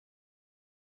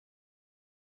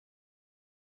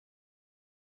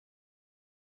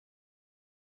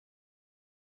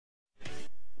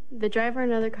The driver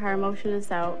in another car motioned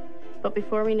us out, but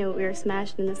before we knew it, we were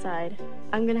smashed in the side.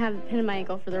 I'm gonna have a pin in my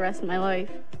ankle for the rest of my life.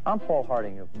 I'm Paul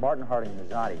Harding of Martin Harding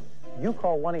Mazzotti. You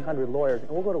call 1-800-LAWYERS and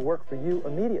we'll go to work for you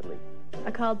immediately.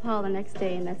 I called Paul the next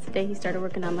day, and that's the day he started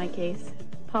working on my case.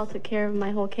 Paul took care of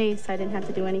my whole case. I didn't have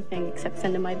to do anything except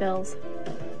send him my bills.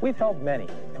 We've helped many,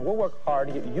 and we'll work hard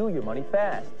to get you your money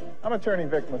fast. I'm attorney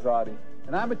Vic Mazzotti.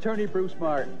 And I'm attorney Bruce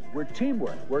Martin. We're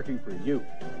teamwork working for you.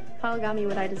 Paul got me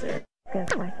what I deserve.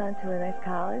 Sent my son to a nice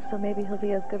college, so maybe he'll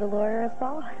be as good a lawyer as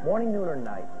Paul. Morning, noon, or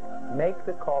night, make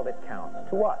the call that counts.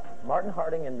 To us, Martin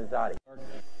Harding and Mazzotti.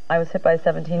 I was hit by a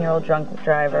 17-year-old drunk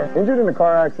driver. Injured in a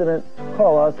car accident,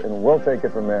 call us and we'll take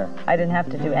it from there. I didn't have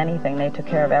to do anything. They took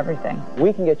care of everything.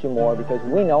 We can get you more because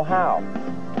we know how.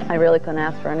 I really couldn't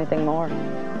ask for anything more.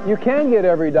 You can get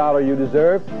every dollar you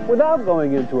deserve without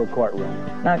going into a courtroom.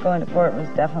 Not going to court was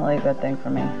definitely a good thing for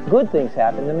me. Good things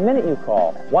happen the minute you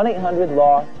call.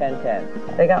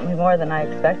 1-800-LAW-1010. They got me more than I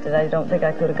expected. I don't think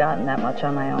I could have gotten that much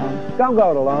on my own. Don't go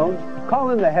it alone.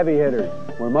 Call in the heavy hitters.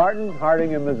 We're Martin,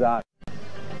 Harding, and Mazzotti.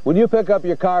 When you pick up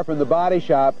your car from the body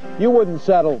shop, you wouldn't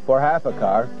settle for half a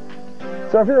car.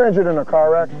 So if you're injured in a car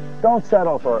wreck, don't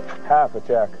settle for half a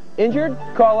check. Injured?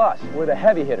 Call us. We're the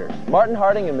heavy hitters. Martin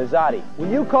Harding and Mazzotti.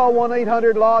 When you call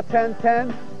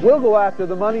 1-800-LAW-1010, we'll go after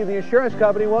the money the insurance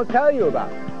company won't tell you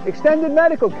about. Extended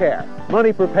medical care,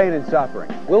 money for pain and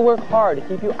suffering. We'll work hard to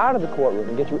keep you out of the courtroom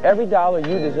and get you every dollar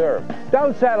you deserve.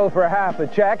 Don't settle for half a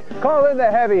check. Call in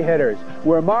the heavy hitters.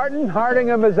 We're Martin, Harding,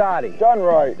 and Mazzotti. Done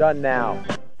right. Done now.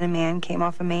 A man came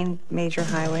off a major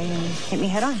highway and hit me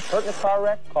head on. Hurt in a car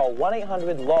wreck? Call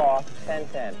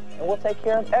 1-800-LAW-1010, and we'll take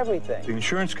care of everything. The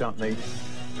insurance company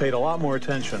paid a lot more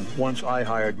attention once I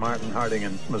hired Martin, Harding,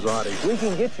 and Mazzotti. We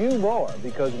can get you more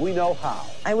because we know how.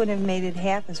 I wouldn't have made it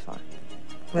half as far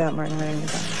without Martin, Harding, and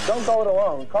Mazzotti. Don't go it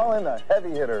alone. Call in the heavy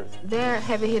hitters. They're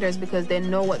heavy hitters because they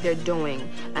know what they're doing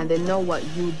and they know what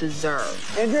you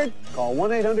deserve. Injured? Call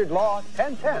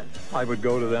 1-800-LAW-1010. I would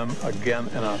go to them again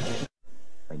and again.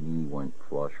 My knee went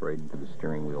flush right into the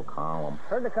steering wheel column.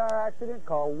 Heard in a car accident?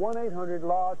 Call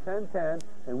 1-800-LAW-1010,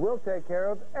 and we'll take care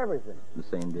of everything. The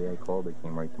same day I called, they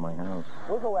came right to my house.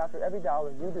 We'll go after every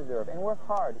dollar you deserve and work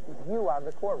hard to keep you out of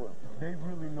the courtroom. They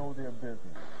really know their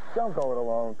business. Don't go it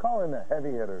alone. Call in the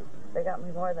heavy hitters. They got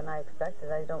me more than I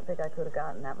expected. I don't think I could have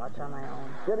gotten that much on my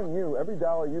own. Getting you every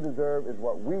dollar you deserve is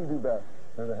what we do best.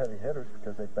 They're the heavy hitters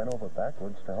because they bent over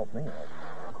backwards to help me out.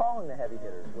 Call in the heavy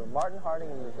hitters. We're Martin,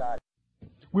 Harding, and Mazzotti.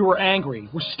 We were angry.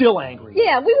 We're still angry.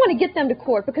 Yeah, we want to get them to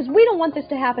court because we don't want this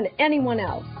to happen to anyone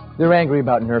else. They're angry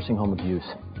about nursing home abuse,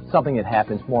 something that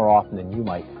happens more often than you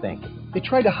might think. They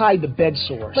tried to hide the bed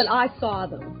sores. But I saw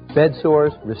them. Bed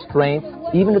sores, restraints,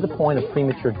 even to the point of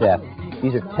premature death.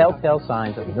 These are telltale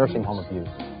signs of nursing home abuse.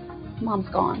 Mom's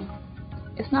gone.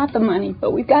 It's not the money,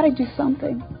 but we've got to do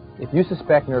something. If you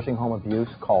suspect nursing home abuse,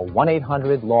 call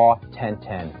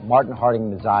 1-800-LAW-1010. Martin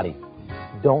Harding Mazzotti.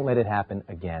 Don't let it happen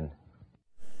again.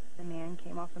 A man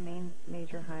came off a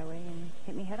major highway and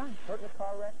hit me head on. Hurt in a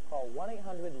car wreck? Call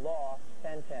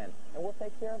 1-800-LAW-1010, and we'll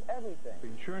take care of everything. The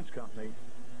insurance company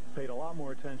paid a lot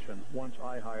more attention once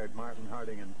I hired Martin,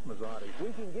 Harding, and Mazzotti.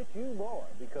 We can get you more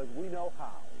because we know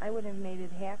how. I wouldn't have made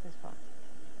it half as far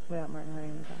without Martin,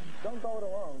 Harding, and Mazzotti. Don't go it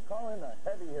alone. Call in the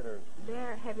heavy hitters.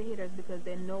 They're heavy hitters because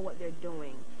they know what they're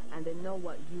doing and they know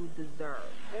what you deserve.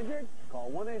 Injured? Call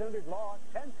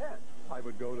 1-800-LAW-1010. I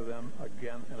would go to them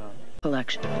again and again.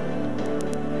 Collection.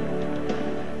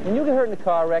 When you get hurt in a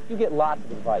car wreck, you get lots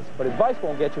of advice, but advice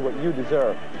won't get you what you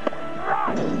deserve.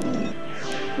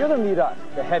 You're going to meet us,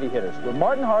 the heavy hitters. We're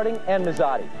Martin, Harding, and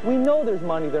Mazzotti. We know there's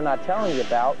money they're not telling you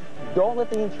about. Don't let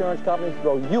the insurance companies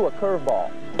throw you a curveball.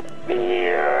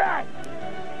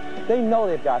 They know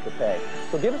they've got to pay.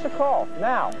 So give us a call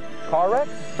now. Car wreck?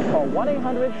 Call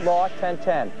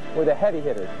 1-800-LAW-1010. We're the heavy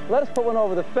hitters. Let us put one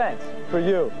over the fence for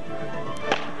you.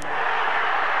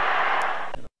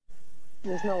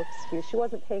 There's no excuse. She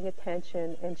wasn't paying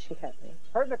attention, and she hit me.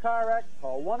 Heard in a car wreck?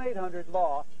 Call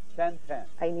 1-800-LAW-1010.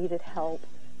 I needed help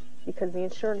because the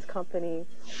insurance company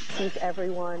sees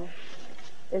everyone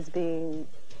as being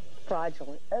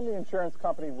fraudulent. And the insurance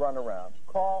company run around.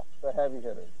 Call the heavy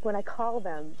hitters. When I call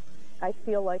them, I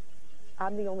feel like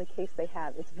I'm the only case they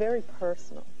have. It's very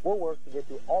personal. We'll work to get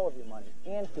you all of your money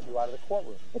and keep you out of the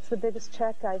courtroom. It's the biggest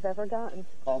check I've ever gotten.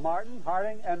 Call Martin,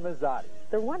 Harding, and Mazzotti.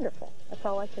 They're wonderful. That's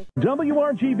all I can say.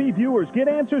 WRGV viewers, get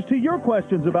answers to your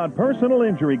questions about personal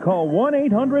injury. Call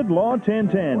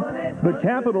 1-800-LAW-1010, the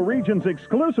Capital Region's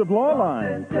exclusive law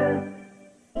line.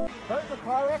 Hurt in a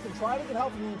car wreck and try to get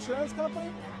help from the insurance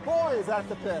company? Boy, is that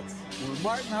the pits. We're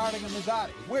Martin, Harding, and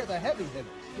Mazzotti. We're the heavy hitters.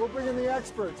 We'll bring in the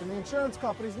experts, and the insurance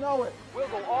companies know it. We'll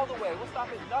go all the way. We'll stop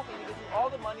at nothing to give you all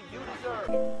the money you deserve.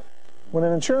 When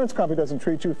an insurance company doesn't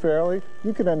treat you fairly,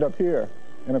 you could end up here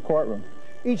in a courtroom.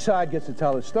 Each side gets to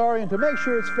tell its story, and to make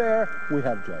sure it's fair, we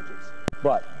have judges.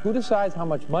 But who decides how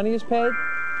much money is paid?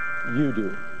 You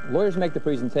do. Lawyers make the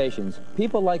presentations.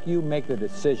 People like you make the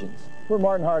decisions. We're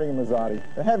Martin, Harding, and Mazzotti,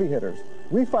 the heavy hitters.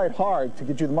 We fight hard to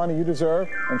get you the money you deserve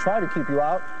and try to keep you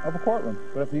out of a courtroom.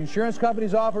 But if the insurance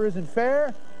company's offer isn't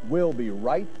fair, we'll be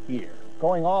right here.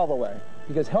 Going all the way.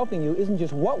 Because helping you isn't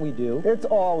just what we do. It's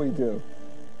all we do.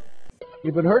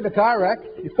 You've been hurt in a car wreck,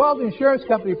 you called the insurance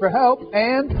company for help,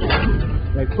 and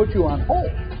they put you on hold.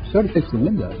 Sort of fix the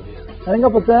window. Hang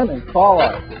up with them and call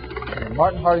us.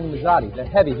 Martin, Harding, Mazzotti, the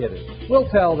heavy hitters. We'll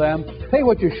tell them, pay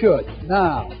what you should.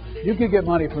 Now, you can get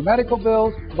money for medical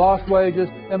bills, lost wages,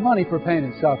 and money for pain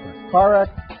and suffering. Car wreck,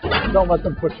 don't let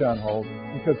them put you on hold,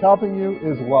 because helping you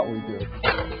is what we do.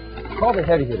 Call the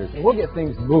heavy hitters, and we'll get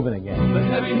things moving again. The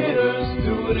heavy hitters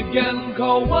do it again.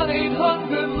 Call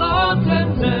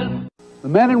 1-800-LAW-1010. The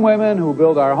men and women who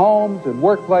build our homes and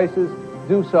workplaces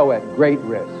do so at great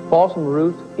risk. Falls from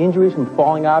roofs, injuries from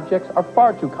falling objects are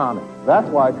far too common. That's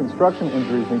why construction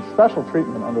injuries need special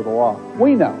treatment under the law.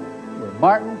 We know. We're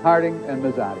Martin, Harding, and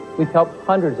Mazzotti. We've helped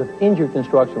hundreds of injured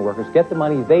construction workers get the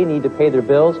money they need to pay their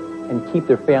bills and keep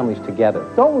their families together.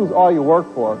 Don't lose all you work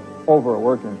for over a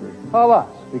work injury. Call us,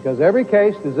 because every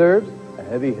case deserves a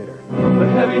heavy hitter. The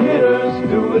heavy hitters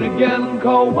do it again.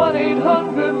 Call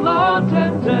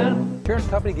 1-800-LAW-1010. Insurance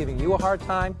company giving you a hard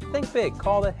time? Think big.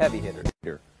 Call the heavy hitter.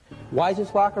 Why is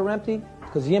this locker empty?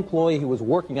 Because the employee who was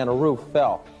working on a roof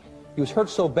fell. He was hurt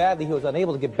so badly he was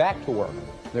unable to get back to work.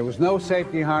 There was no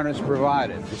safety harness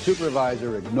provided. The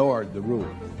supervisor ignored the rule.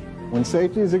 When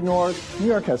safety is ignored, New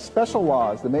York has special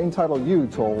laws that may entitle you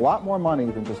to a lot more money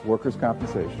than just workers'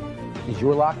 compensation. Is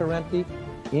your locker empty,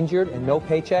 injured, and no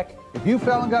paycheck? If you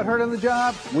fell and got hurt on the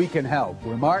job, we can help.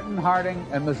 We're Martin, Harding,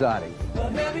 and Mazzotti. The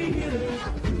heavy hitters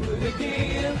do it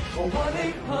again.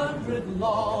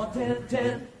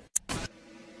 1-800-LAW-1010.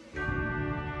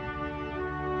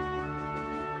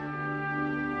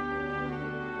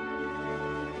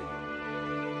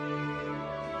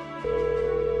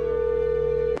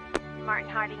 Martin,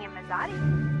 Harding, and Mazzotti.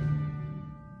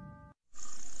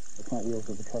 The front wheels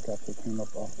of the truck actually came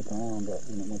up off the ground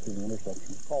when it went through the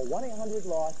intersection. Call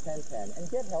 1-800-LAW-1010 and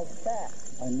get help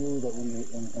fast. I knew that when you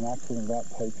in an accident that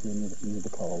type, you need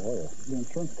to call a lawyer. The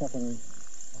insurance company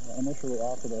initially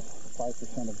offered us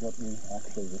 5% of what we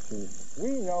actually received.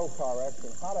 We know car wrecks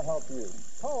and how to help you.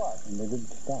 Call us. And they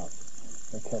didn't stop.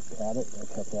 They kept at it, they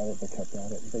kept at it, they kept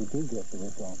at it. They do get the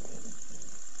results.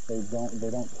 They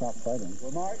don't stop fighting.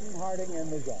 We're Martin, Harding, and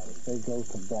Mazzotti. They go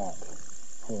to bat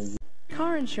for you.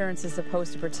 Car insurance is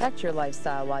supposed to protect your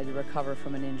lifestyle while you recover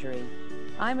from an injury.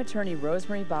 I'm attorney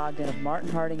Rosemary Bogdan of Martin,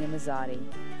 Harding, and Mazzotti.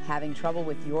 Having trouble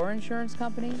with your insurance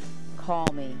company? Call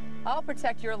me. I'll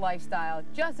protect your lifestyle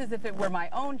just as if it were my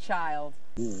own child.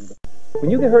 When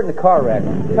you get hurt in a car wreck,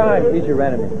 time is your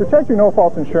enemy. Protect your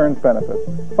no-fault insurance benefits.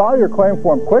 File your claim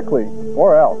form quickly,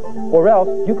 or else. Or else,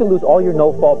 you can lose all your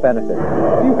no-fault benefits.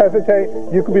 If you hesitate,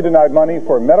 you could be denied money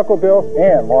for medical bills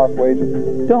and lost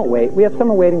wages. Don't wait. We have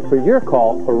someone waiting for your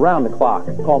call around the clock.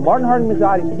 Call Martin, Harding,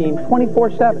 Mazzotti's team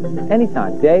 24/7,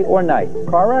 anytime, day or night.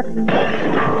 Car wreck?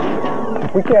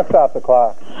 We can't stop the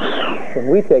clock. When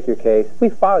we take your case, we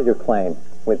file your claim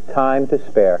with time to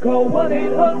spare. Call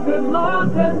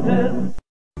 1-800-LAW-1010.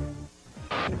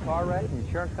 In a car wreck, the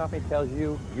insurance company tells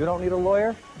you you don't need a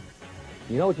lawyer.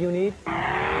 You know what you need?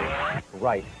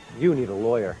 Right, you need a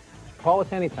lawyer. Call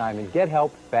us anytime and get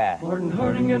help fast. Martin,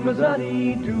 Harding, and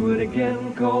Mazzotti do it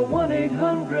again. Call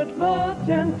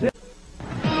 1-800-LAW-1010.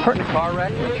 Hurt in a car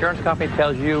wreck, the insurance company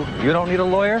tells you you don't need a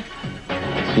lawyer.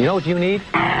 You know what you need?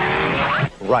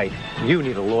 Right, you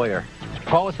need a lawyer.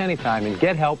 Call us anytime and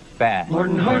get help fast.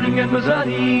 Martin, Harding, and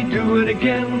Mazzotti do it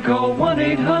again. Call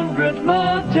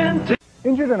 1-800-LAW-1010.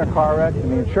 Injured in a car wreck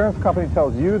and the insurance company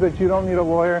tells you that you don't need a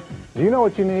lawyer, do you know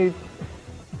what you need?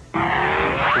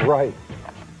 Right.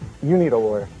 You need a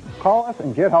lawyer. Call us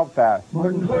and get help fast.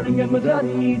 Martin, Harding, and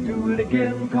Mazzotti do it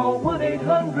again. Call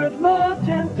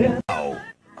 1-800-LAW-1010.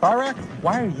 Car wreck?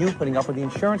 Why are you putting up with the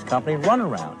insurance company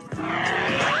runaround?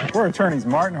 We're attorneys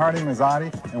Martin, Harding,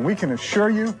 Mazzotti, and we can assure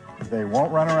you they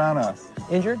won't run around us.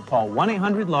 Injured? Call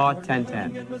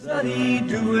 1-800-LAW-1010. Mazzotti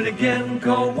do it again.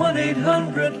 Call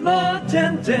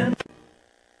 1-800-LAW-1010.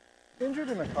 Injured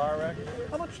in a car wreck?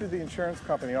 How much did the insurance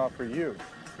company offer you?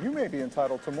 You may be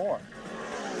entitled to more.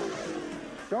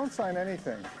 Don't sign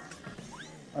anything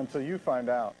until you find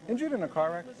out. Injured in a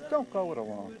car wreck? Don't go it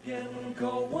alone.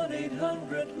 Call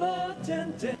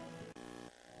 1-800-LAW-1010.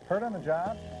 Hurt on the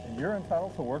job, and you're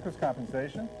entitled to workers'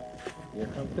 compensation? Here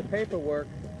comes the paperwork.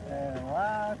 And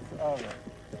lots of it.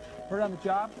 Hurt on the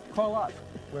job? Call us.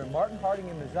 We're Martin, Harding,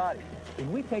 and Mazzotti.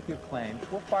 When we take your claim,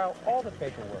 we'll file all the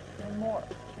paperwork and more.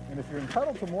 And if you're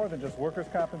entitled to more than just workers'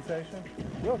 compensation,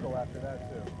 we'll go after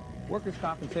that too. Workers'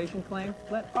 compensation claim?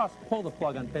 Let us pull the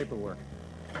plug on paperwork.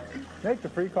 Make the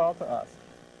free call to us.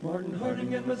 Martin,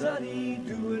 Harding, and Mazzotti,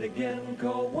 do it again.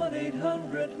 Call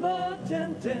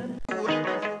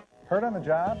 1-800-LAW-1010. Hurt on the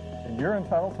job, and you're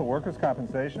entitled to workers'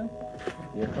 compensation?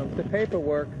 Here comes the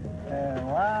paperwork. And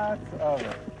lots of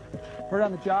it. Hurt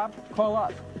on the job? Call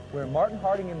us. We're Martin,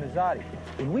 Harding, and Mazzotti.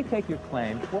 When we take your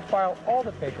claim, we'll file all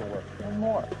the paperwork and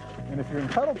more. And if you're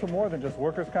entitled to more than just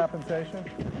workers' compensation,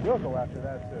 we'll go after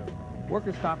that too.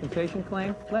 Workers' compensation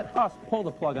claim? Let us pull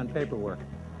the plug on paperwork.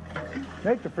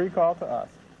 Make the free call to us.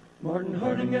 Martin,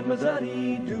 Harding, and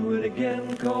Mazzotti, do it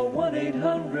again. Call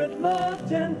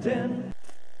 1-800-LAW-1010.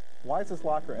 Why is this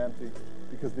locker empty?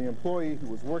 Because the employee who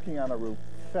was working on a roof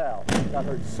fell, got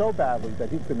hurt so badly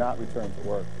that he could not return to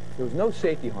work. There was no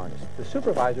safety harness. The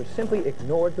supervisor simply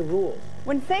ignored the rules.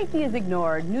 When safety is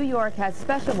ignored, New York has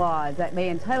special laws that may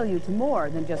entitle you to more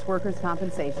than just workers'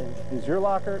 compensation. Is your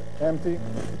locker empty,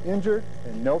 injured,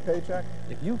 and no paycheck?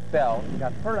 If you fell and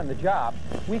got hurt on the job,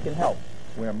 we can help.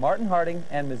 We're Martin, Harding,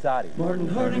 and Mazzotti. Martin,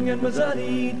 Harding, and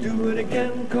Mazzotti, do it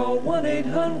again. Call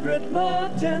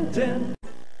 1-800-LAW-1010.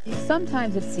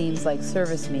 Sometimes it seems like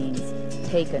service means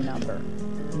take a number.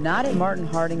 Not at Martin,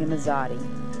 Harding, and Mazzotti.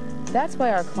 That's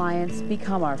why our clients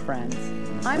become our friends.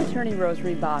 I'm attorney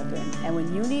Rosemary Bogdan, and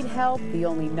when you need help, the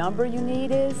only number you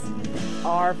need is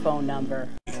our phone number.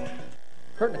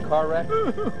 Hurt in a car wreck?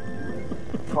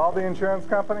 Call the insurance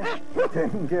company?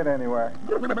 Didn't get anywhere.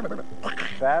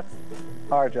 That's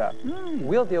our job.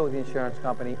 We'll deal with the insurance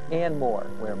company and more.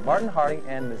 We're Martin, Harding,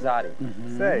 and Mazzotti.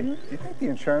 Say, do you think the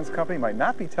insurance company might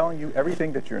not be telling you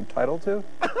everything that you're entitled to?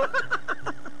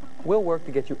 We'll work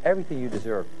to get you everything you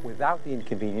deserve without the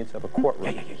inconvenience of a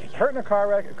courtroom. Hurt in a car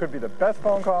wreck, it could be the best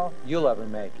phone call you'll ever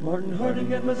make. Martin,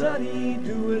 Harding, and Mazzotti,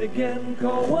 do it again.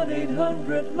 Call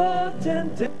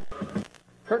 1-800-LAW-1010.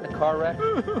 Hurt in a car wreck?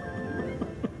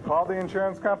 Call the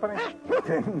insurance company?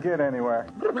 Didn't get anywhere.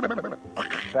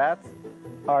 That's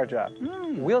our job.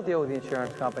 We'll deal with the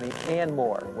insurance company and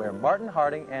more. We're Martin,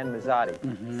 Harding, and Mazzotti.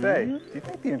 Say, do you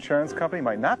think the insurance company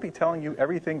might not be telling you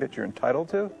everything that you're entitled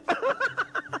to?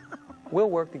 We'll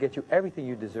work to get you everything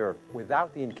you deserve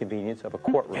without the inconvenience of a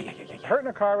courtroom. Hurt in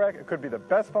a car wreck, it could be the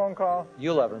best phone call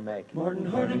you'll ever make. Martin,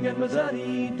 Harding, and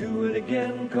Mazzotti, do it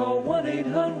again. Call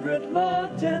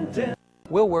 1-800-LAW-1010.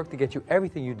 We'll work to get you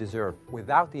everything you deserve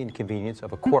without the inconvenience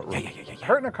of a courtroom.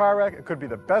 Hurt in a car wreck, it could be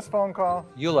the best phone call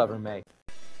you'll ever make.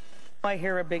 I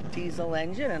hear a big diesel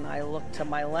engine and I look to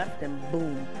my left and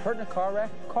boom. Hurt in a car wreck?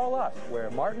 Call us. We're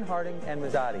Martin, Harding, and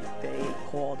Mazzotti. They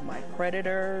called my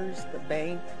creditors, the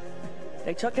bank.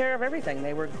 They took care of everything.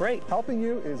 They were great. Helping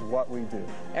you is what we do.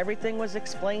 Everything was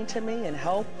explained to me and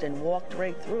helped and walked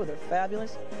right through. They're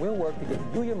fabulous. We'll work to get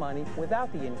you your money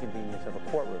without the inconvenience of a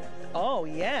courtroom. Oh,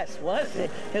 yes, was it?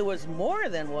 It was more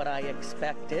than what I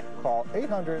expected. Call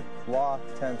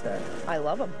 800-LAW-1010. I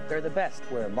love them. They're the best.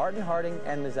 We're Martin, Harding,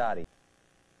 and Mazzotti.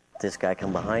 This guy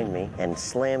come behind me and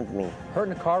slammed me. Hurt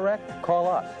in a car wreck? Call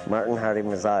us. Martin, Harding,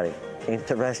 Mazzotti came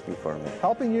to rescue for me.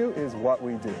 Helping you is what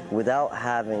we do. Without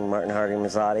having Martin, Harding,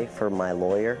 Mazzotti for my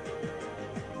lawyer,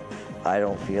 I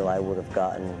don't feel I would have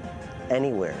gotten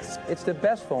anywhere. It's the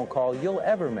best phone call you'll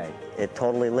ever make. It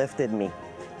totally lifted me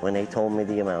when they told me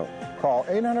the amount. Call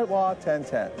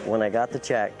 800-LAW-1010. When I got the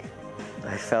check,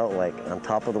 I felt like on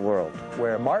top of the world.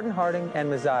 We're Martin, Harding, and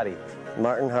Mazzotti.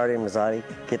 Martin, Harding, Mazzotti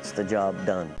gets the job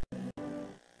done.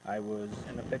 I was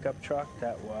in a pickup truck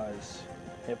that was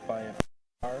hit by a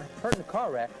car. Hurt in a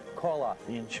car wreck? Call us.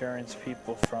 The insurance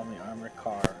people from the armored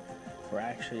car were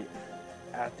actually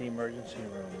at the emergency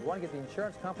room. You want to get the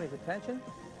insurance company's attention?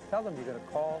 Tell them you're going to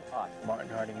call us. Martin,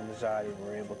 Harding, and Mazzotti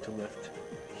were able to lift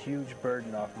a huge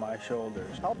burden off my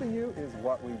shoulders. Helping you is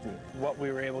what we do. What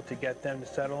we were able to get them to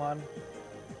settle on,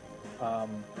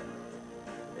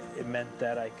 it meant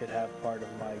that I could have part of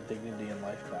my dignity in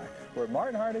life back. We're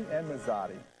Martin, Harding, and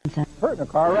Mazzotti. Hurt in a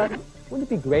car wreck?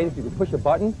 Wouldn't it be great if you could push a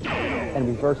button and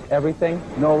reverse everything?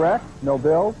 No wreck, no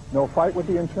bills, no fight with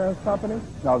the insurance company?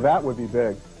 Now that would be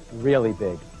big. Really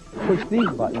big. Push these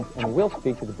buttons and we'll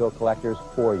speak to the bill collectors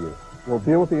for you. We'll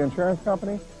deal with the insurance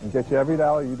company and get you every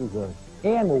dollar you deserve.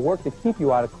 And we'll work to keep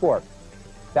you out of court.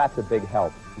 That's a big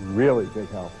help. Really big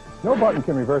help. No button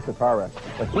can reverse a car wreck.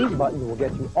 But these buttons will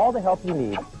get you all the help you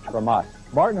need from us.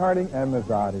 Martin, Harding, and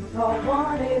Mazzotti. Call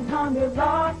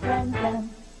 1-800-LAW-1010.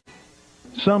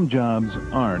 Some jobs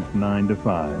aren't 9 to 5.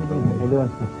 How you doing?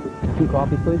 2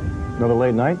 coffees, please. Another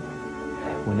late night?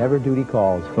 Whenever duty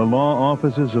calls. The law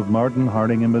offices of Martin,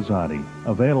 Harding, and Mazzotti.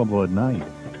 Available at night.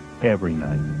 Every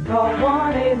night. Call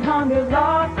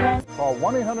 1-800-LAW-1010. Call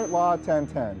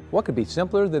 1-800-LAW-1010. What could be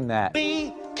simpler than that?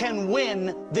 We can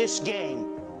win this game.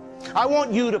 I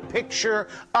want you to picture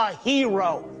a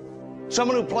hero.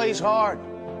 Someone who plays hard.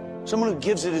 Someone who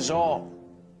gives it his all.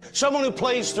 Someone who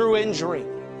plays through injury.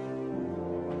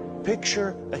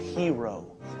 Picture a hero.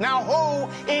 Now, who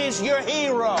is your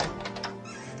hero?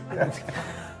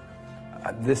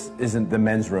 This isn't the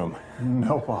men's room.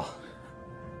 No ball.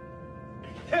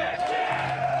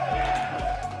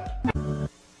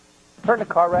 Hurt in a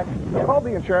car wreck? I called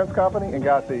the insurance company and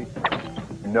got the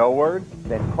no word.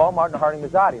 Then call Martin, Harding,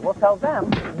 Mazzotti. We'll tell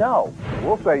them no.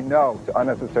 We'll say no to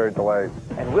unnecessary delays.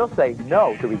 And we'll say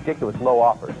no to ridiculous low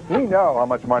offers. We know how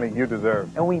much money you deserve.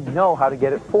 And we know how to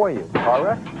get it for you. Car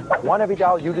wreck? Want every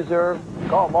dollar you deserve?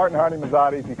 Call Martin, Harding,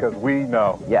 Mazzotti because we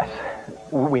know. Yes,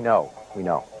 we know. We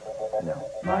know. I know.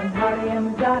 Martin, Harding,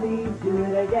 and Mazzotti, do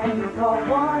it again. Call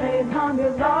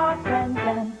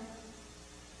 1-800-LAW-1010.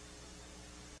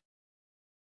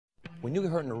 When you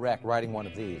get hurt in a wreck riding one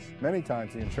of these, many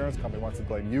times the insurance company wants to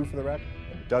blame you for the wreck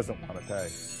and doesn't want to pay.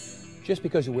 Just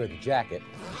because you wear the jacket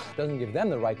doesn't give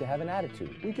them the right to have an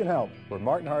attitude. We can help. We're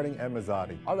Martin, Harding, and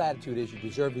Mazzotti. Our attitude is you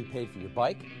deserve to be paid for your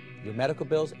bike, your medical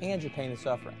bills, and your pain and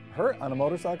suffering. Hurt on a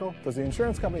motorcycle? Does the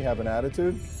insurance company have an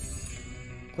attitude?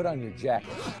 Put on your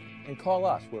jacket and call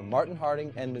us. We're Martin,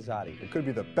 Harding, and Mazzotti. It could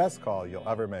be the best call you'll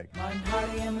ever make. Martin,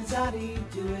 Harding, and Mazzotti,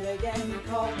 do it again.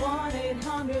 Call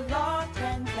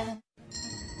 1-800-LAW-1010.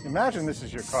 Imagine this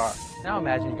is your car. Now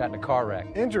imagine you got in a car wreck.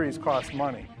 Injuries cost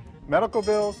money. Medical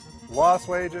bills, lost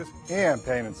wages, and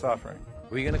pain and suffering.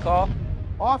 Who are you going to call?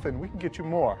 Often we can get you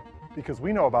more because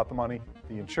we know about the money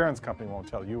the insurance company won't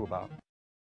tell you about.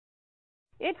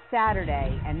 It's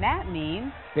Saturday, and that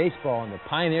means baseball in the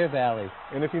Pioneer Valley.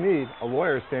 And if you need, a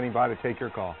lawyer is standing by to take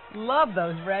your call. love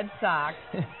those Red Sox.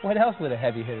 What else would a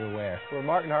heavy hitter wear? We're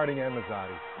Martin, Harding, and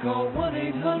Mazzotti. Call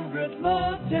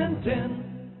 1-800-LAW-1010.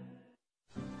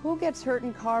 Who gets hurt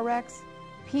in car wrecks?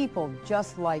 People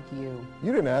just like you.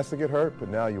 You didn't ask to get hurt, but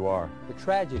now you are. The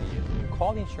tragedy is when you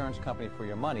call the insurance company for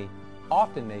your money,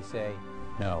 often they say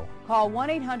no. Call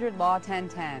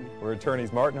 1-800-LAW-1010. We're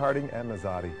attorneys Martin, Harding, and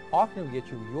Mazzotti. Often we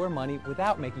get you your money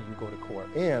without making you go to court.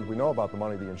 And we know about the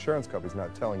money the insurance company's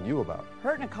not telling you about.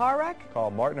 Hurt in a car wreck?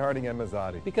 Call Martin, Harding, and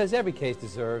Mazzotti. Because every case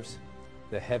deserves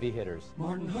the heavy hitters.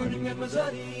 Martin, Harding, and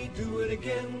Mazzotti, do it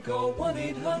again. Call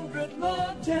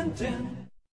 1-800-LAW-1010.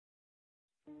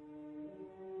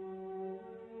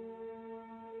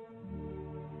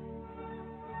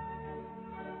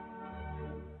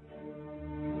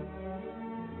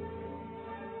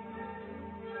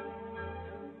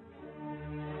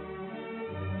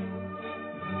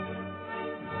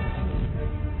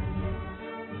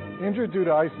 Injured due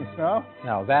to ice and snow?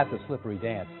 Now that's a slippery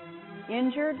dance.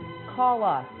 Injured? Call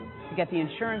us to get the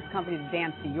insurance company to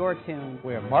dance to your tune.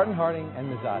 We're Martin, Harding,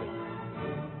 and Mazzotti.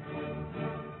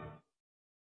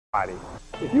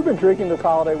 If you've been drinking this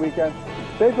holiday weekend,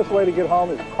 the safest way to get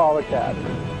home is to call a cab,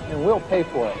 and we'll pay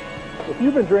for it. If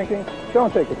you've been drinking,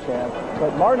 don't take a chance.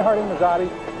 Let Martin, Harding, Mazzotti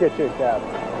get you a cab,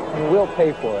 and we'll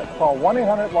pay for it. Call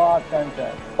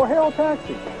 1-800-LAW-1010 or hail a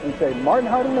taxi and say Martin,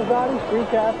 Harding, Mazzotti, free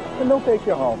cab, and they'll take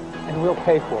you home, and we'll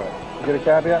pay for it. You get a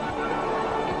cab yet?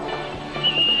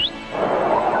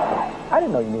 I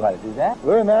didn't know you knew how to do that.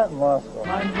 Learn that in law school.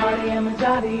 Martin, Harding, and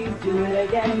Mazzotti, do it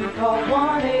again. Call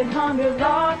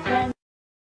 1-800-LAW-1010.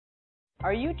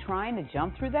 Are you trying to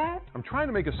jump through that? I'm trying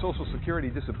to make a Social Security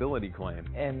disability claim.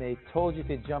 And they told you if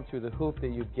you jump through the hoop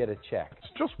that you'd get a check.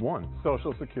 It's just one.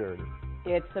 Social Security.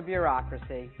 It's the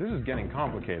bureaucracy. This is getting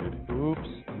complicated. Oops,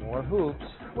 more hoops.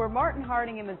 We're Martin,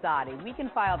 Harding, and Mazzotti. We can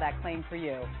file that claim for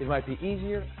you. It might be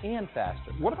easier and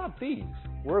faster. What about these?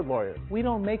 We're lawyers. We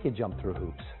don't make you jump through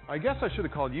hoops. I guess I should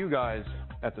have called you guys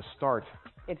at the start.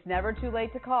 It's never too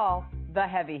late to call the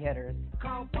heavy hitters.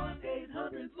 Call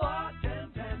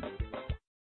 1-800-LAW-1010.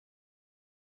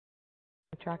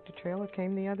 A tractor trailer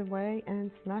came the other way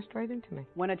and smashed right into me.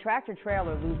 When a tractor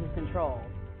trailer loses control,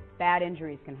 bad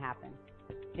injuries can happen.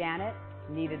 Janet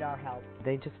needed our help.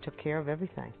 They just took care of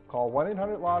everything. Call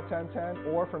 1-800-LAW-1010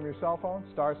 or from your cell phone,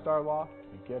 Star Law,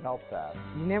 and get help fast.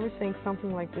 You never think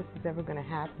something like this is ever going to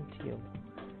happen to you.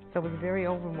 So it's very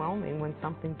overwhelming when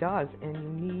something does, and you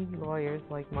need lawyers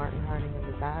like Martin, Harding,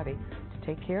 and Mazzotti to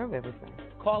take care of everything.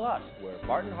 Call us. We're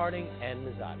Martin, Harding, and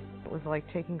Mazzotti. It was like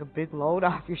taking a big load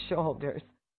off your shoulders.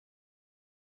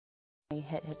 He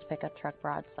hit his pickup truck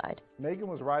broadside. Megan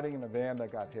was riding in a van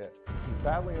that got hit. She's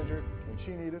badly injured, and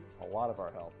she needed a lot of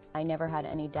our help. I never had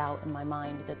any doubt in my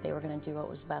mind that they were going to do what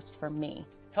was best for me.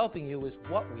 Helping you is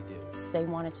what we do. They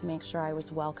wanted to make sure I was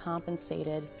well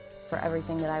compensated for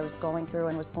everything that I was going through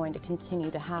and was going to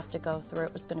continue to have to go through.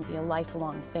 It was going to be a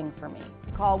lifelong thing for me.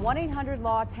 Call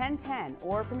 1-800-LAW-1010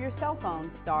 or from your cell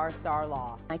phone, ***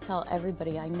 law. I tell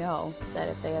everybody I know that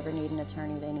if they ever need an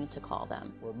attorney, they need to call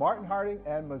them. We're Martin Harding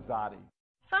and Mazzotti.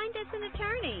 Find us an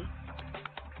attorney.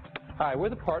 Hi, we're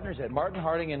the partners at Martin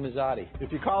Harding and Mazzotti.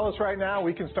 If you call us right now,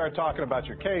 we can start talking about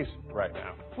your case right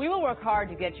now. We will work hard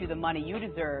to get you the money you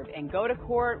deserve and go to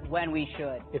court when we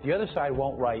should. If the other side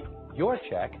won't write your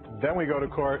check, then we go to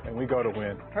court and we go to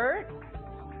win. Hurt?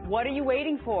 What are you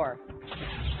waiting for?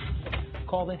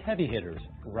 call the heavy hitters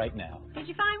right now. Did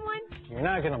you find one? You're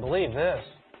not going to believe this.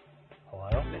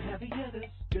 Hello? The heavy hitters,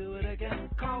 do it again.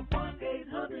 Call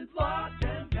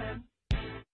 1-800-LAW-1010.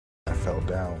 I fell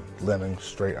down, landing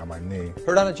straight on my knee.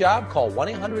 Hurt on a job? Call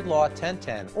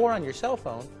 1-800-LAW-1010 or on your cell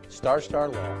phone, *** Law.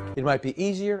 It might be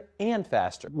easier and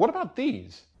faster. What about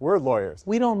these? We're lawyers.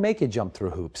 We don't make you jump through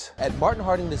hoops. At Martin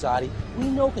Harding Mazzotti, we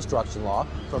know construction law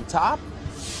from top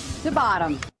to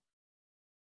bottom.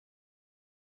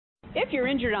 If you're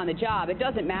injured on the job, it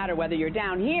doesn't matter whether you're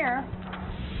down here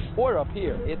or up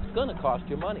here. It's going to cost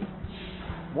you money.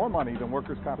 More money than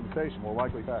workers' compensation will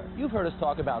likely pay. You've heard us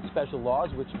talk about special laws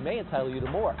which may entitle you to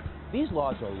more. These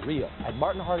laws are real. At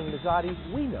Martin Harding Mazzotti,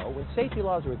 we know when safety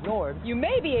laws are ignored, you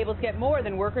may be able to get more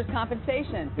than workers'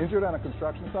 compensation. Injured on a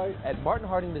construction site? At Martin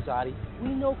Harding Mazzotti,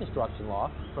 we know construction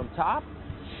law from top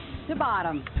to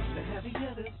bottom. The heavy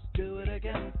hitters, do it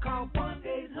again. Call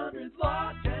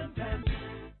 1-800-LAW-1010.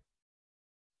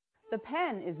 The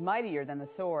pen is mightier than the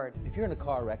sword. If you're in a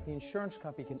car wreck, the insurance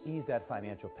company can ease that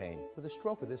financial pain with a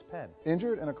stroke of this pen.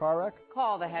 Injured in a car wreck?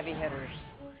 Call the heavy hitters.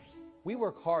 We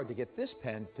work hard to get this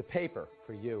pen to paper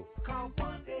for you. Call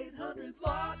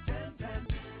 1-800-LAW-1010.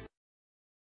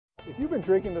 If you've been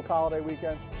drinking this holiday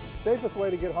weekend, the safest way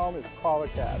to get home is call a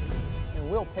cab.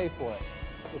 And we'll pay for it.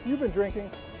 If you've been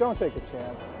drinking, don't take a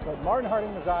chance. Let Martin Harding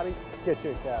Mazzotti get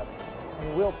you a cab.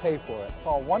 And we'll pay for it.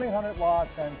 Call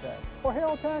 1-800-LAW-1010 or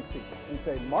hail a taxi and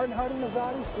say Martin Harding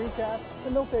Mazzotti, free cab,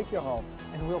 and they'll take you home.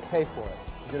 And we'll pay for it.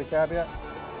 You get a cab yet?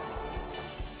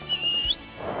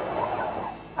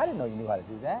 I didn't know you knew how to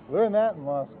do that. Learned that in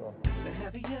law school. The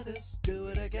heavy hitters, do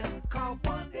it again. Call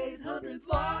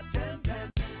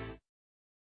 1-800-LAW-1010.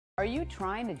 Are you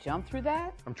trying to jump through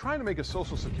that? I'm trying to make a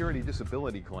Social Security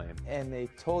disability claim. And they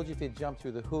told you if you jumped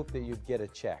through the hoop that you'd get a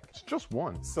check. It's just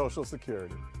one. Social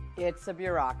Security. It's a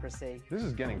bureaucracy. This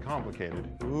is getting complicated.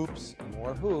 Oops,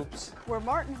 more hoops. We're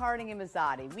Martin Harding and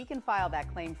Mazzotti. We can file that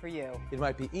claim for you. It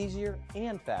might be easier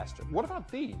and faster. What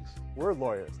about these? We're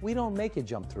lawyers. We don't make you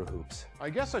jump through hoops. I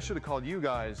guess I should have called you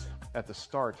guys at the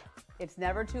start. It's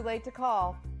never too late to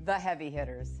call the heavy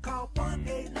hitters. Call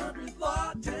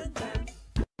 1-800-LAW-1010.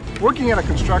 Working at a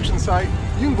construction site,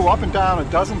 you can go up and down a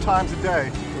dozen times a day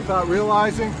without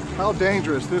realizing how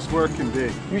dangerous this work can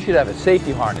be. You should have a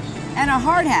safety harness. And a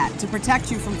hard hat to protect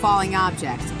you from falling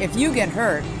objects. If you get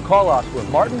hurt, call us with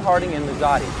Martin Harding and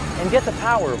Mazzotti and get the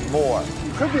power of more.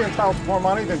 You could be entitled to more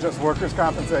money than just workers'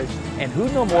 compensation. And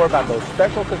who'd know more about those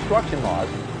special construction laws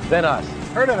than us?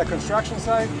 Hurt at a construction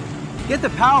site? Get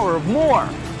the power of more.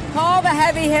 Call the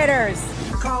heavy hitters.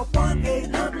 Call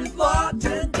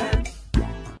 1-800-LAW-1010.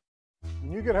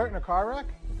 When you get hurt in a car wreck?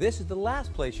 This is the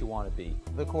last place you want to be,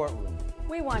 the courtroom.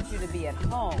 We want you to be at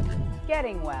home,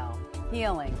 getting well,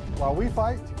 healing. While we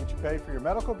fight to get you paid for your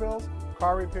medical bills,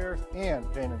 car repairs, and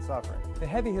pain and suffering. The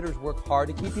heavy hitters work hard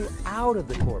to keep you out of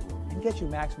the courtroom and get you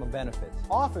maximum benefits.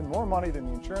 Often more money than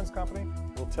the insurance company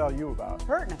will tell you about.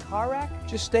 Hurt in a car wreck?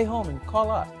 Just stay home and call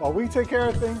us. While we take care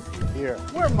of things here.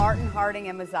 We're Martin Harding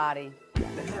and Mazzotti. The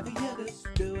heavy hitters,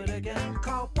 do it again.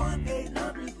 Call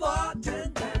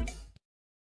 1-800-LAW-1010.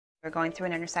 We were going through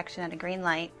an intersection at a green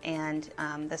light, and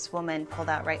this woman pulled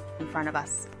out right in front of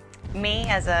us. Me,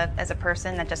 as a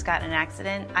person that just got in an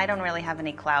accident, I don't really have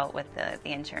any clout with the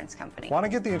insurance company. Want to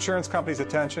get the insurance company's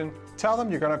attention? Tell them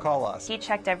you're going to call us. He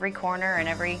checked every corner and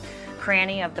every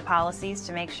cranny of the policies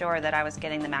to make sure that I was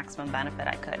getting the maximum benefit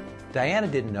I could. Diana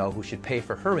didn't know who should pay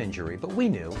for her injury, but we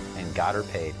knew and got her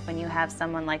paid. When you have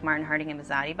someone like Martin Harding and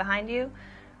Mazzotti behind you,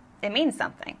 it means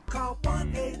something. Call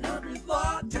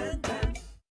 1-800-LAW-1010.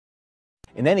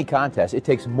 In any contest, it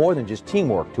takes more than just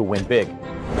teamwork to win big.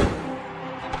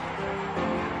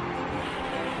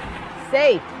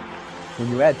 Safe. When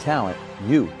you add talent,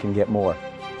 you can get more.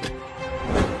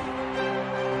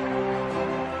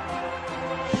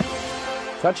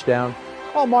 Touchdown.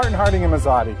 Call Martin Harding and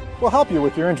Mazzotti. We'll help you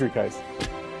with your injury case.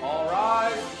 All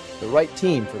right. The right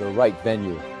team for the right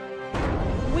venue.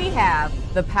 We have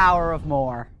the power of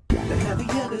more. The heavy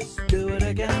hitters, do it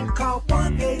again. Call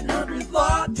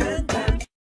 1-800-LAW-1010.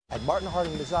 At Martin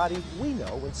Harding Mazzotti, we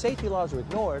know when safety laws are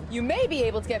ignored, You may be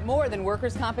able to get more than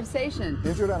workers' compensation.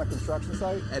 Injured on a construction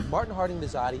site? at Martin Harding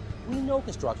Mazzotti, we know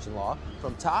construction law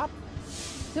from top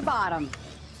To bottom.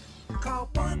 Call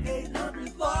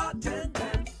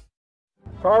 1-800-LAW-1010.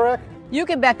 Car wreck? You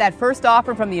can bet that first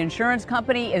offer from the insurance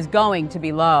company is going to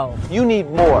be low. You need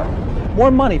more.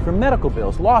 More money for medical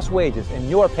bills, lost wages, and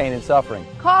your pain and suffering.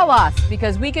 Call us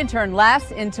because we can turn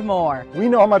less into more. We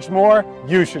know how much more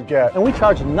you should get. And we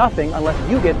charge nothing unless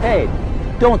you get paid.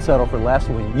 Don't settle for less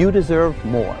when you deserve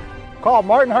more. Call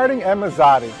Martin Harding and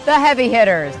Mazzotti. The heavy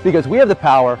hitters. Because we have the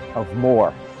power of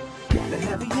more. The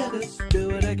heavy hitters do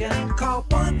it again. Call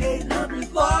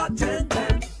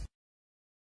 1-800-LAW-1010.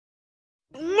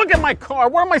 Look at my car.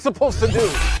 What am I supposed to do?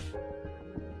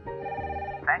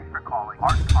 Thanks for calling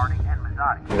Martin Harding and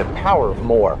Mazzotti. The power of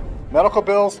more. Medical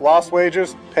bills, lost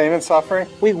wages, pain and suffering.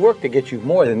 We work to get you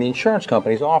more than the insurance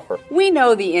companies offer. We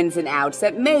know the ins and outs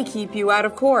that may keep you out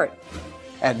of court.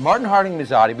 At Martin Harding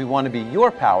Mazzotti, we want to be your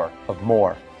power of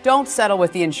more. Don't settle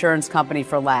with the insurance company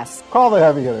for less. Call the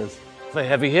heavy hitters. The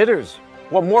heavy hitters.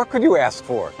 What more could you ask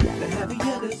for? The heavy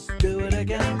hitters do it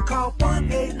again. Call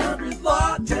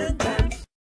 1-800-LAW-1010.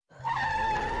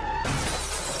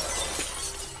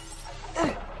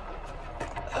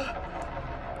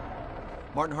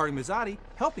 Martin Harding Mazzotti,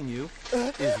 helping you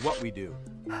is what we do.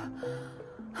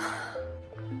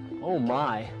 Oh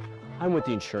my. I'm with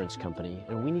the insurance company,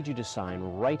 and we need you to sign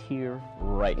right here,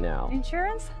 right now.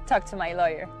 Insurance? Talk to my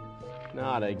lawyer.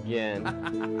 Not again.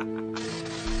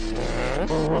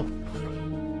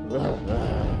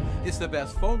 It's the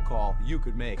best phone call you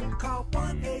could make. Call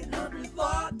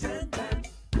 1-800-LAW-1010.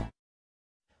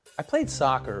 I played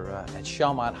soccer at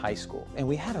Shelmont High School, and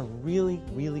we had a really,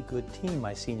 really good team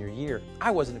my senior year.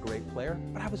 I wasn't a great player,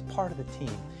 but I was part of the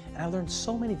team, and I learned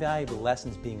so many valuable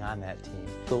lessons being on that team.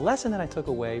 The lesson that I took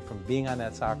away from being on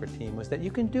that soccer team was that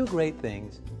you can do great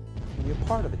things when you're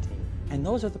part of a team. And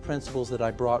those are the principles that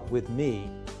I brought with me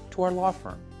to our law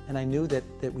firm. And I knew that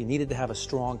we needed to have a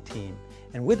strong team.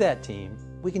 And with that team,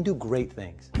 we can do great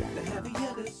things. The heavy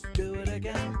hitters do it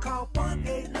again. Call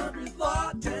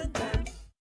 1-800-LAW-1010.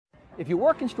 If you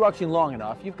work construction long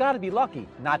enough, you've got to be lucky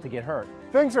not to get hurt.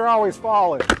 Things are always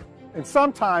falling, and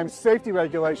sometimes safety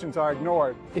regulations are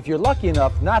ignored. If you're lucky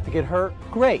enough not to get hurt,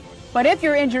 great. But if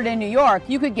you're injured in New York,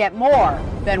 you could get more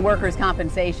than workers'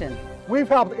 compensation. We've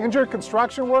helped injured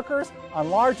construction workers on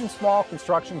large and small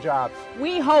construction jobs.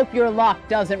 We hope your luck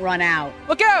doesn't run out.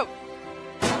 Look out!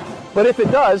 But if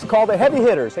it does, call the heavy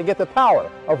hitters and get the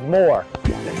power of more.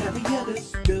 The heavy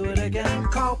hitters do it again.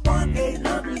 Call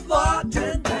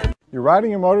 1-800-LAW-1010. You're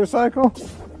riding your motorcycle,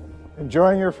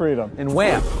 enjoying your freedom. And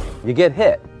wham, you get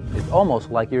hit. It's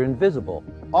almost like you're invisible.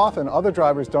 Often, other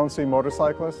drivers don't see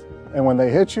motorcyclists, and when they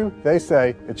hit you, they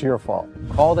say it's your fault.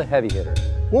 Call the heavy hitters.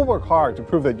 We'll work hard to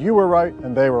prove that you were right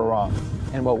and they were wrong.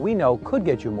 And what we know could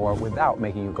get you more without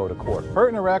making you go to court. Hurt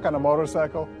in a wreck on a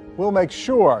motorcycle, we'll make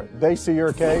sure they see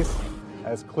your case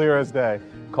as clear as day.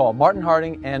 Call Martin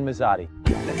Harding and Mazzotti.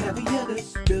 The heavy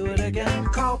hitters do it again.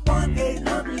 Call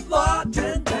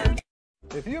 1-800-LAW-1010.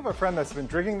 If you have a friend that's been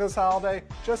drinking this holiday,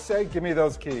 just say, "Give me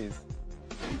those keys."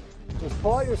 Just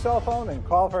pull out your cell phone and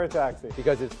call for a taxi.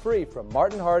 Because it's free from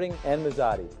Martin Harding and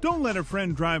Mazzotti. Don't let a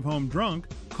friend drive home drunk.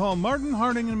 Call Martin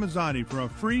Harding and Mazzotti for a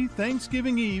free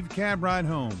Thanksgiving Eve cab ride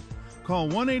home. Call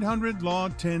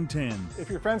 1-800-LAW-1010. If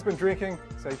your friend's been drinking,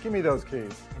 say, "Give me those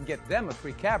keys." And get them a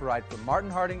free cab ride from Martin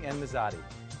Harding and Mazzotti.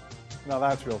 Now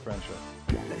that's real friendship.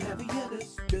 The heavy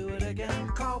hitters do it again.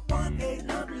 Call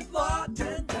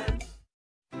 1-800-LAW-1010.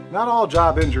 Not all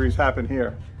job injuries happen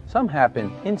here. Some happen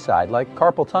inside, like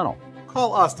carpal tunnel.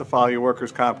 Call us to file your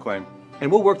workers' comp claim. And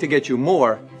we'll work to get you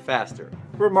more faster.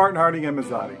 We're Martin Harding and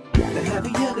Mazzotti. The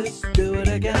heavy hitters do it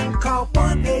again. Call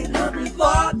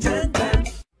 1-800-LAW-1010.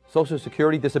 Social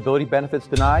Security disability benefits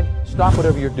denied? Stop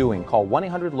whatever you're doing. Call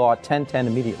 1-800-LAW-1010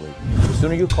 immediately. The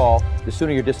sooner you call, the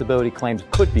sooner your disability claims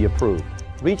could be approved.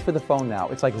 Reach for the phone now.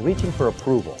 It's like reaching for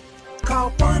approval.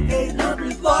 Call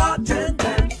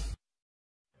 1-800-LAW-1010.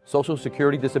 Social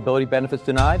Security disability benefits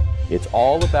denied? It's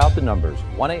all about the numbers.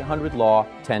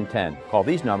 1-800-LAW-1010. Call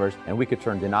these numbers and we could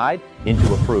turn denied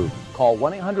into approved. Call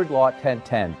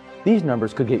 1-800-LAW-1010. These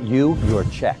numbers could get you your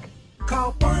check.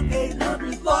 Call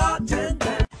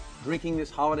 1-800-LAW-1010. Drinking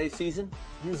this holiday season?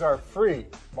 Use our free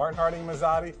Martin Harding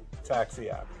Mazzotti taxi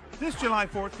app. This July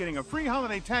 4th, getting a free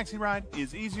holiday taxi ride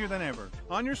is easier than ever.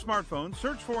 On your smartphone,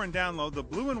 search for and download the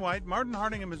blue and white Martin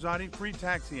Harding and Mazzotti free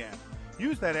taxi app.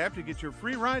 Use that app to get your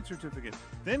free ride certificate.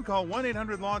 Then call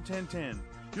 1-800-LAW-1010.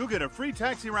 You'll get a free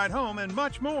taxi ride home and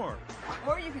much more.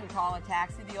 Or you can call a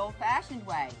taxi the old-fashioned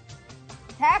way.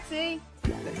 Taxi!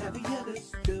 The heavy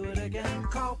hitters do it again.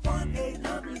 Call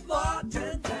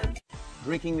 1-800-LAW-1010.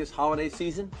 Drinking this holiday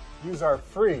season? Use our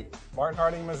free Martin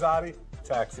Harding Mazzotti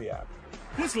taxi app.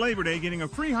 This Labor Day, getting a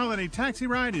free holiday taxi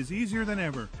ride is easier than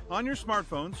ever. On your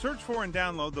smartphone, search for and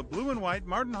download the blue and white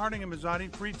Martin Harding and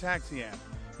Mazzotti free taxi app.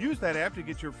 Use that app to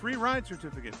get your free ride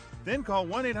certificate. Then call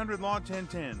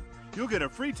 1-800-LAW-1010. You'll get a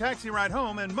free taxi ride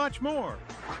home and much more.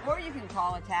 Or you can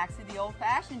call a taxi the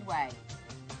old-fashioned way.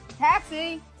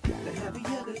 Taxi! The heavy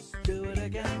hitters do it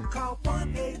again. Call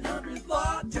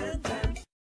 1-800-LAW-1010.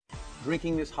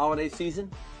 Drinking this holiday season?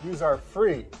 Use our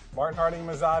free Martin Harding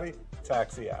Mazzotti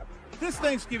taxi app. This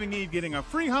Thanksgiving Eve, getting a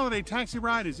free holiday taxi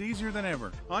ride is easier than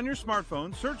ever. On your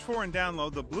smartphone, search for and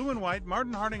download the blue and white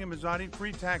Martin Harding and Mazzotti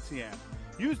free taxi app.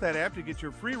 Use that app to get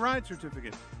your free ride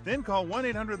certificate. Then call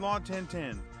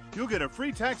 1-800-LAW-1010. You'll get a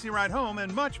free taxi ride home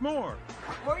and much more.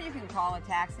 Or you can call a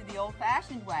taxi the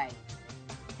old-fashioned way.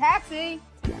 Taxi!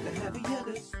 The heavy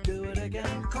hitters do it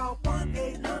again. Call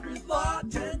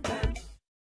 1-800-LAW-1010.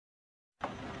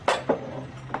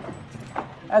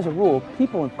 As a rule,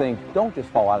 people and things don't just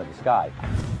fall out of the sky.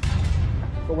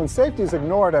 But when safety is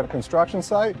ignored at a construction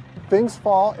site, things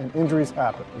fall and injuries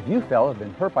happen. If you fell or have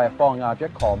been hurt by a falling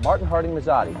object, call Martin Harding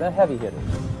Mazzotti, the heavy hitters.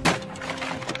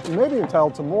 You may be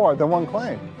entitled to more than one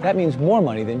claim. That means more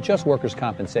money than just workers'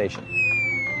 compensation.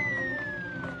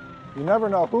 You never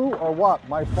know who or what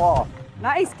might fall.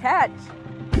 Nice catch!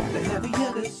 The heavy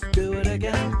hitters do it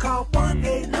again. Call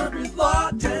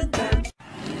 1-800-LAW-1010.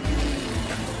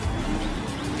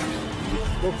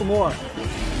 Look for more.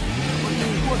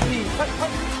 14, cut.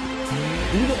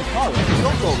 When you get in a car wreck,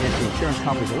 don't go against the insurance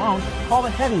companies alone. Call the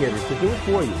heavy hitters to do it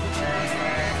for you.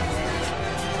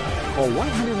 Call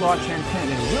 1-800-LAW-1010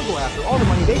 and we'll go after all the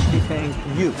money they should be paying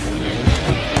you.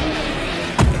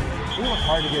 We work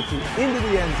hard to get you into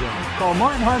the end zone. Call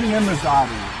Martin Harding and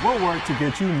Mazzotti. We'll work to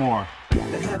get you more.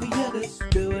 The heavy hitters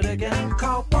do it again.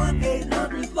 Call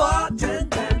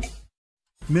 1-800-LAW-1010.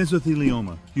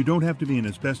 Mesothelioma. You don't have to be an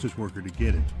asbestos worker to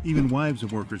get it. Even wives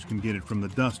of workers can get it from the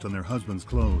dust on their husband's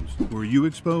clothes. Were you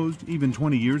exposed even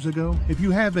 20 years ago? If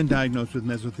you have been diagnosed with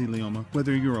mesothelioma,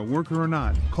 whether you're a worker or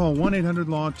not, call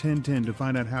 1-800-LAW-1010 to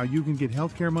find out how you can get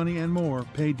health care money and more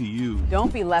paid to you.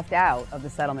 Don't be left out of the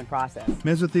settlement process.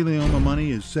 Mesothelioma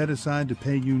money is set aside to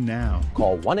pay you now.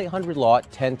 Call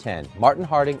 1-800-LAW-1010. Martin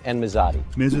Harding and Mazzotti.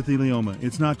 Mesothelioma.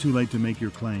 It's not too late to make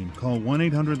your claim. Call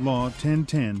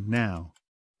 1-800-LAW-1010 now.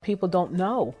 People don't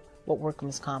know what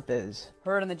workman's comp is.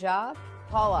 Hurt on the job?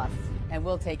 Call us, and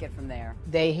we'll take it from there.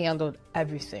 They handled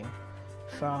everything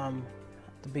from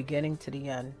the beginning to the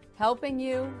end. Helping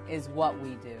you is what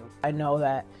we do. I know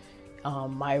that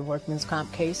my workman's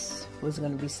comp case was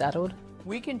going to be settled.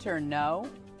 We can turn no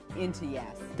into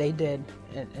yes. They did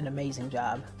an amazing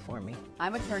job for me.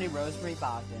 I'm attorney Rosemary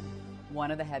Bogdan, one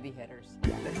of the heavy hitters.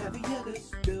 The heavy hitters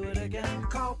do it again.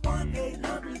 Call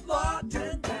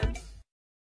 1-800-LAW-1010.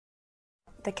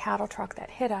 The cattle truck that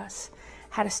hit us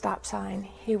had a stop sign.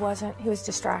 He was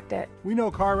distracted. We know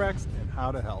car wrecks and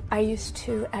how to help. I used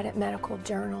to edit medical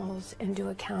journals and do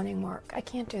accounting work. I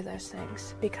can't do those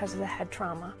things because of the head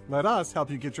trauma. Let us help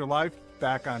you get your life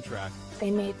back on track. They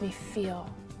made me feel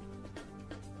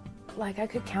like I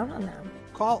could count on them.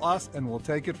 Call us and we'll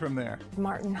take it from there.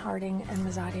 Martin Harding and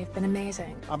Mazzotti have been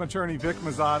amazing. I'm attorney Vic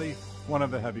Mazzotti, one of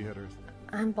the heavy hitters.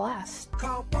 I'm blessed.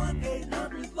 Call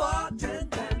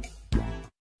 1-800-LAW-1010.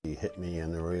 He hit me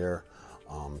in the rear,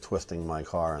 twisting my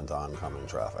car into oncoming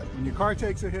traffic. When your car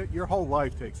takes a hit, your whole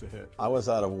life takes a hit. I was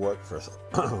out of work for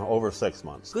over 6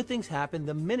 months. Good things happen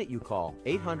the minute you call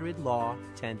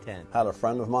 800-LAW-1010. Had a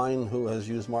friend of mine who has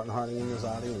used Martin Harding and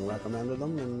Mazzotti and recommended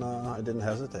them, and I didn't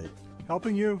hesitate.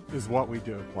 Helping you is what we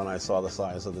do. When I saw the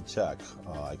size of the check,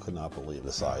 I could not believe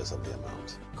the size of the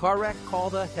amount. Car wreck, call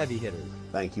the heavy hitters.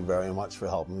 Thank you very much for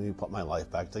helping me put my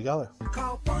life back together.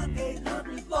 Call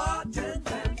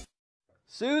 1-800-LAW-1010.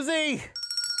 Susie!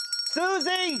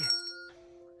 Susie!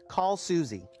 Call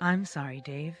Susie. I'm sorry,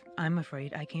 Dave. I'm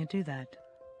afraid I can't do that.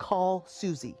 Call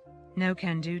Susie. No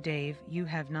can do, Dave. You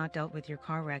have not dealt with your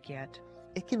car wreck yet.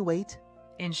 It can wait.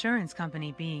 Insurance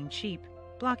company being cheap,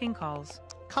 blocking calls.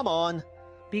 Come on.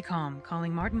 Be calm,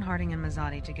 calling Martin Harding and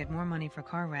Mazzotti to get more money for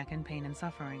car wreck and pain and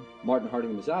suffering. Martin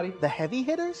Harding and Mazzotti. The heavy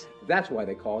hitters? That's why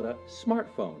they call it a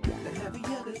smartphone. The heavy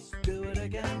hitters do it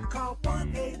again. Call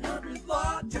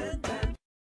 1-800-LAW-1010.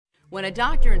 When a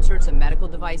doctor inserts a medical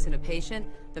device in a patient,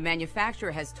 the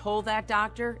manufacturer has told that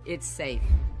doctor it's safe.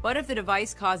 But if the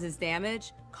device causes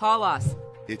damage, call us,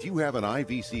 If you have an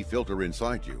IVC filter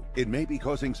inside you, it may be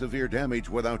causing severe damage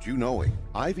without you knowing.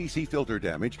 IVC filter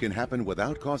damage can happen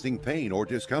without causing pain or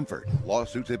discomfort.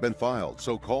 Lawsuits have been filed,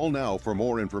 so call now for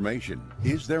more information.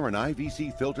 Is there an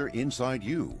IVC filter inside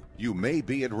you? You may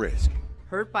be at risk.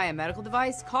 Hurt by a medical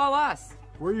device? Call us.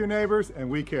 We're your neighbors and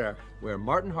we care. We're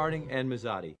Martin Harding and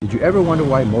Mazzotti. Did you ever wonder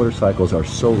why motorcycles are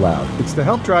so loud? It's to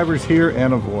help drivers hear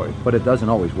and avoid. But it doesn't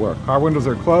always work. Car windows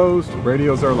are closed,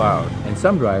 radios are loud. And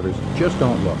some drivers just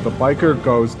don't look. The biker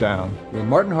goes down. We're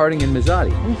Martin Harding and Mazzotti.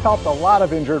 We've helped a lot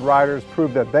of injured riders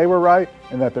prove that they were right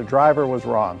and that their driver was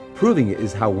wrong. Proving it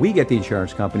is how we get the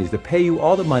insurance companies to pay you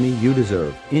all the money you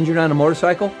deserve. Injured on a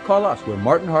motorcycle? Call us. We're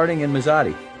Martin Harding and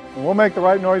Mazzotti. And we'll make the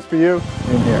right noise for you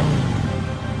in here.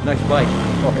 Nice bike.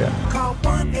 Oh, yeah. Call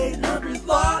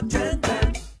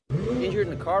 1-800-LAW-1010. Injured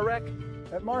in a car wreck?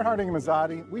 At Martin Harding and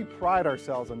Mazzotti, we pride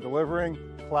ourselves on delivering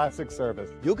classic service.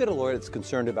 You'll get a lawyer that's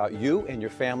concerned about you and your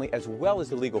family as well as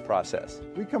the legal process.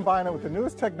 We combine it with the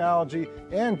newest technology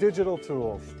and digital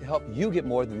tools to help you get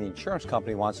more than the insurance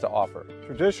company wants to offer.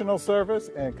 Traditional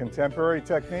service and contemporary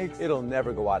techniques. It'll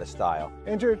never go out of style.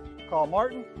 Injured? Call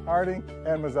Martin, Harding,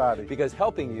 and Mazzotti. Because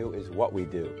helping you is what we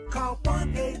do. Call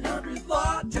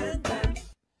 1-800-LAW-1010.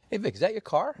 Hey Vic, is that your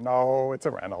car? No, it's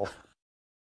a rental.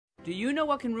 Do you know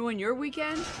what can ruin your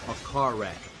weekend? A car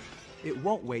wreck. It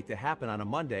won't wait to happen on a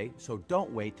Monday, so don't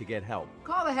wait to get help.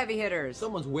 Call the heavy hitters.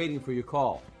 Someone's waiting for your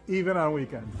call. Even on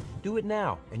weekends. Do it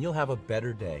now, and you'll have a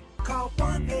better day. Call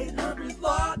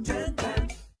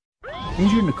 1-800-LAW-1010.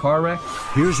 Injured in a car wreck?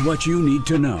 Here's what you need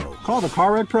to know. Call the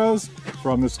Car Wreck Pros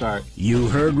from the start. You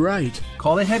heard right.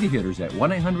 Call the heavy hitters at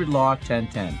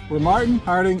 1-800-LAW-1010. We're Martin,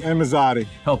 Harding, and Mazzotti.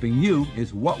 Helping you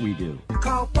is what we do.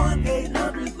 Call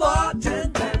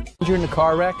 1-800-LAW-1010. Injured in a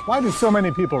car wreck? Why do so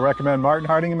many people recommend Martin,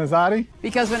 Harding, and Mazzotti?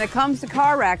 Because when it comes to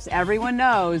car wrecks, everyone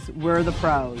knows we're the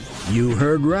pros. You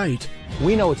heard right.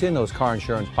 We know what's in those car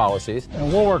insurance policies.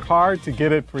 And we'll work hard to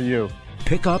get it for you.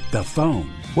 Pick up the phone.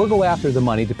 We'll go after the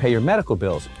money to pay your medical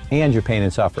bills and your pain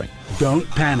and suffering. Don't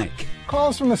panic. Call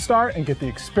us from the start and get the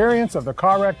experience of the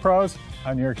Car Wreck Pros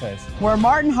on your case. We're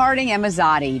Martin, Harding, and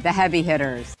Mazzotti, the heavy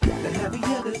hitters. The heavy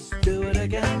hitters do it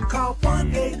again. Call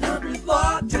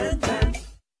 1-800-LAW-1010.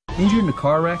 Injured in a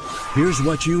car wreck? Here's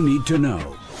what you need to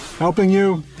know. Helping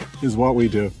you is what we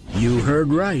do. You heard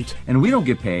right. And we don't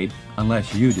get paid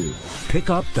unless you do. Pick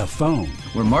up the phone.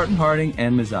 We're Martin Harding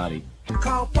and Mazzotti.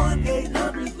 Call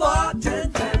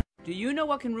 1-800-LAW-1010. Do you know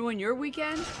what can ruin your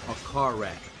weekend? A car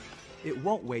wreck. It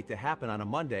won't wait to happen on a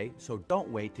Monday, so don't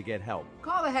wait to get help.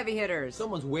 Call the heavy hitters.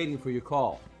 Someone's waiting for your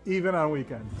call. Even on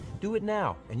weekends. Do it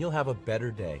now, and you'll have a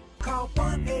better day. Call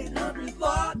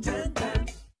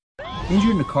 1-800-LAW-1010.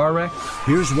 Injured in a car wreck?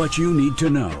 Here's what you need to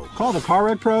know. Call the Car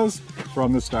Wreck Pros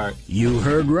from the start. You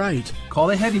heard right. Call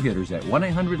the heavy hitters at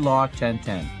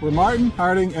 1-800-LAW-1010. We're Martin,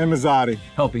 Harding, and Mazzotti.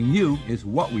 Helping you is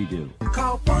what we do.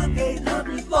 Call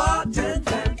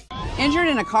 1-800-LAW-1010. Injured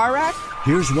in a car wreck?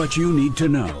 Here's what you need to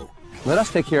know. Let us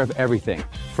take care of everything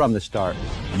from the start.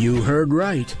 You heard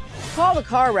right. Call the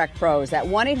Car Wreck Pros at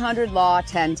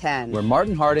 1-800-LAW-1010. We're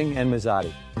Martin Harding and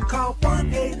Mazzotti. Call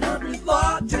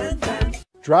 1-800-LAW-1010.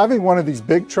 Driving one of these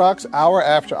big trucks hour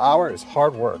after hour is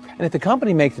hard work. And if the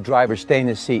company makes the driver stay in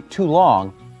his seat too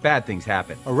long, bad things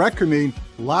happen. A wreck could mean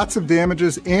lots of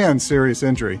damages and serious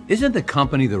injury. Isn't the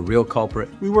company the real culprit?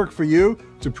 We work for you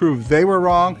to prove they were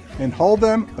wrong and hold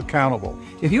them accountable.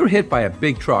 If you're hit by a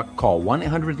big truck, call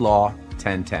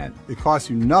 1-800-LAW-1010. It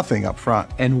costs you nothing up front.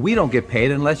 And we don't get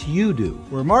paid unless you do.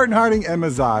 We're Martin, Harding, and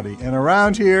Mazzotti, and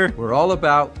around here, we're all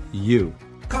about you.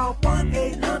 Call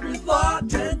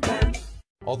 1-800-LAW-1010.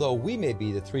 Although we may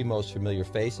be the three most familiar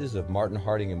faces of Martin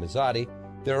Harding and Mazzotti,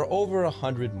 there are over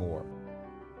 100 more.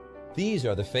 These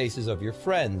are the faces of your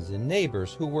friends and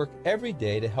neighbors who work every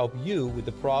day to help you with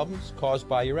the problems caused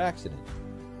by your accident.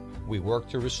 We work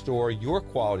to restore your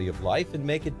quality of life and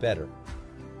make it better.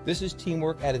 This is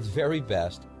teamwork at its very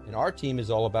best, and our team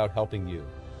is all about helping you.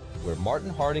 We're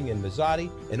Martin Harding and Mazzotti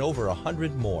and over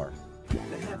 100 more. The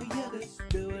heavy hitters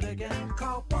do it again.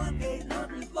 Call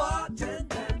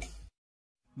 1-800-LAW-1010.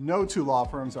 No two law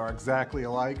firms are exactly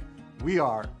alike. We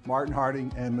are Martin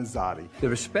Harding and Mazzotti. The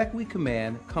respect we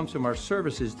command comes from our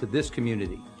services to this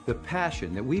community. The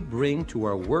passion that we bring to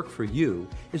our work for you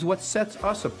is what sets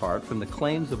us apart from the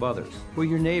claims of others. We're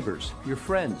your neighbors, your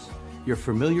friends, your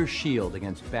familiar shield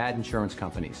against bad insurance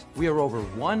companies. We are over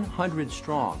 100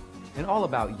 strong and all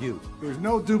about you. There's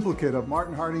no duplicate of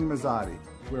Martin Harding and Mazzotti,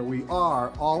 where we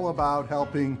are all about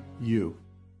helping you.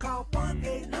 Call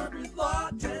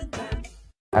 1-800-LAW-1010.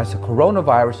 As the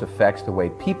coronavirus affects the way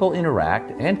people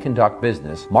interact and conduct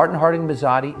business, Martin Harding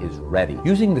Mazzotti is ready.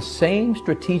 Using the same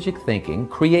strategic thinking,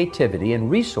 creativity,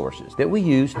 and resources that we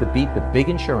use to beat the big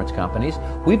insurance companies,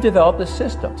 we've developed a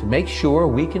system to make sure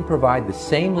we can provide the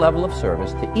same level of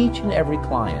service to each and every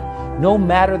client, no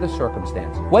matter the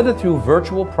circumstances. Whether through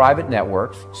virtual private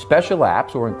networks, special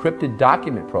apps, or encrypted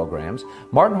document programs,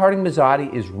 Martin Harding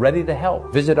Mazzotti is ready to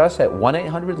help. Visit us at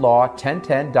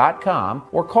 1-800-LAW-1010.com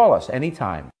or call us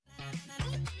anytime.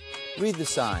 Read the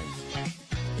signs.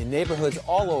 In neighborhoods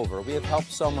all over, we have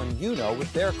helped someone you know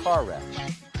with their car wreck.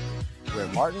 We're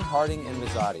Martin Harding and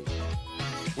Mazzotti.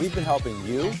 We've been helping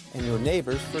you and your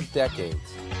neighbors for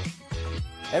decades.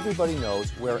 Everybody knows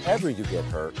wherever you get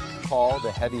hurt, call the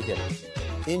heavy hitters.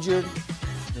 Injured,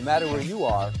 no matter where you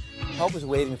are, help is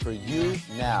waiting for you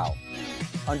now.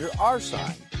 Under our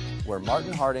sign, we're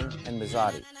Martin Harding and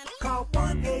Mazzotti. Call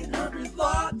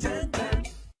 1-800-LAW-1010.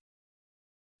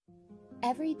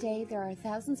 Every day there are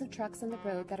thousands of trucks on the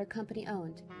road that are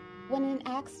company-owned. When an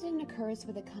accident occurs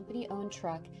with a company-owned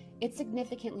truck, it's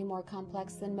significantly more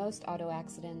complex than most auto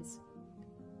accidents.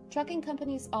 Trucking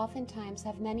companies oftentimes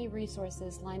have many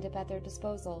resources lined up at their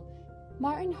disposal.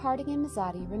 Martin Harding and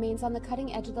Mazzotti remains on the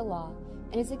cutting edge of the law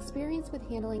and is experienced with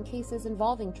handling cases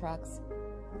involving trucks.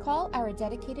 Call our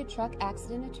dedicated truck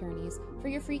accident attorneys for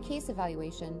your free case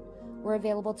evaluation. We're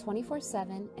available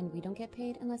 24/7 and we don't get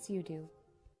paid unless you do.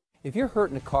 If you're hurt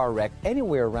in a car wreck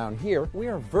anywhere around here, we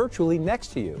are virtually next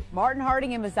to you. Martin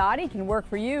Harding and Mazzotti can work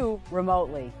for you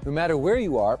remotely. No matter where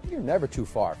you are, you're never too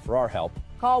far for our help.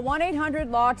 Call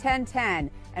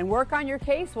 1-800-LAW-1010 and work on your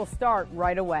case will start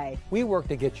right away. We work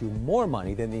to get you more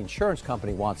money than the insurance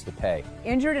company wants to pay.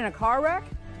 Injured in a car wreck?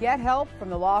 Get help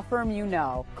from the law firm you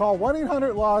know. Call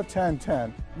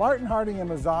 1-800-LAW-1010. Martin Harding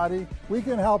and Mazzotti. We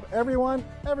can help everyone,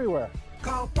 everywhere.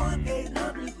 Call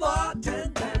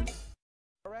 1-800-LAW-1010.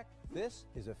 This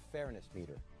is a fairness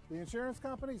meter. The insurance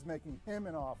company's making him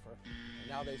an offer. And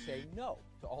now they say no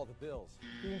to all the bills.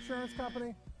 The insurance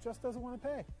company just doesn't want to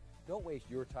pay. Don't waste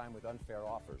your time with unfair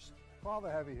offers. Call the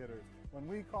heavy hitters. When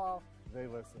we call, they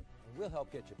listen. And we'll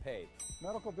help get you paid.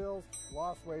 Medical bills,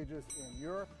 lost wages, and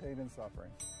your pain and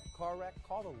suffering. Car wreck?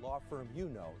 Call the law firm you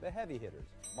know, the heavy hitters,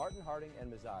 Martin Harding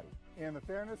and Mazzotti. And the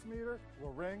fairness meter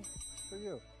will ring for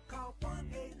you. Call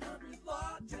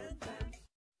 1-800-LAW-1010.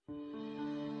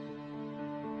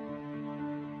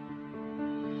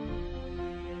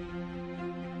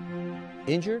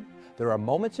 Injured? There are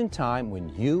moments in time when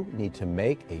you need to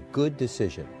make a good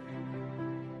decision.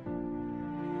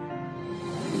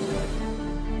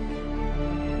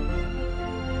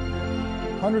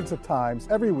 Hundreds of times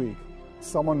every week,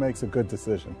 someone makes a good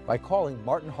decision. By calling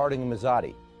Martin Harding and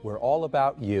Mazzotti, we're all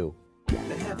about you. The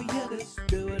heavy hitters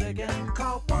do it again.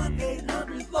 Call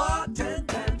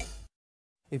 1-800-LAW-1010.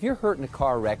 If you're hurt in a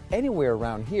car wreck anywhere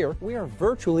around here, we are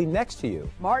virtually next to you.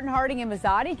 Martin Harding and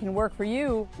Mazzotti can work for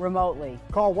you remotely.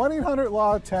 Call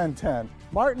 1-800-LAW-1010.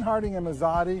 Martin Harding and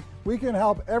Mazzotti. We can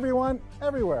help everyone,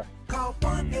 everywhere. Call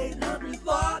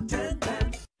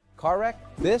 1-800-LAW-1010. Car wreck?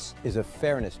 This is a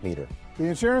fairness meter. The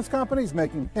insurance company's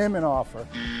making him an offer.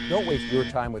 Don't waste your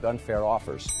time with unfair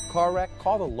offers. Car wreck?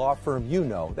 Call the law firm you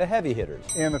know, the heavy hitters.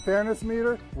 And the fairness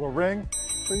meter will ring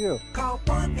for you. Call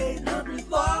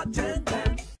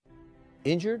 1-800-LAW-1010.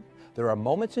 Injured? There are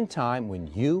moments in time when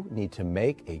you need to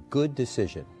make a good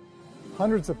decision.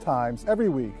 Hundreds of times every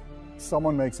week,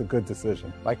 someone makes a good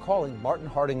decision. By calling Martin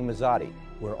Harding and Mazzotti,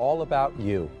 we're all about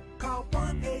you. Call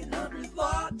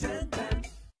 1-800-LAW-1010.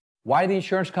 Why do the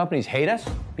insurance companies hate us?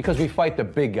 Because we fight the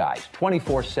big guys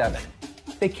 24/7.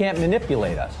 They can't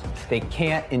manipulate us. They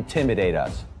can't intimidate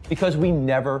us. Because we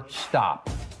never stop.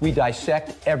 We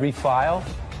dissect every file,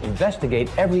 investigate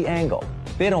every angle.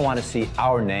 They don't want to see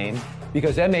our name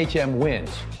because MHM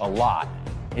wins a lot.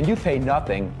 And you pay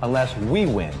nothing unless we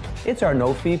win. It's our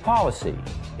no-fee policy.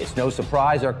 It's no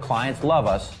surprise our clients love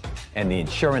us and the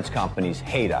insurance companies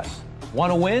hate us.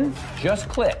 Want to win? Just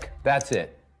click. That's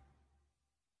it.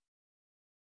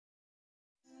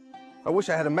 I wish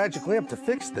I had a magic lamp to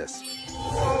fix this.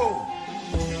 Whoa!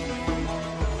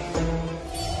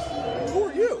 Who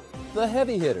are you? The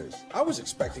heavy hitters. I was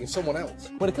expecting someone else.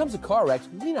 When it comes to car wrecks,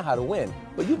 we know how to win,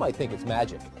 but you might think it's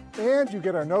magic. And you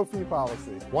get our no-fee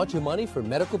policy. Want your money for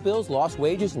medical bills, lost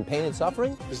wages, and pain and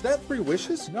suffering? Is that 3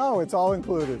 wishes? No, it's all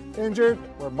included. Injured?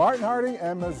 We're Martin Harding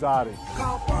and Mazzotti.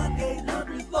 Call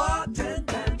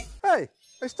 1-800-LAW-1010. Hey,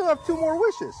 I still have 2 more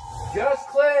wishes. Just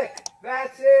click.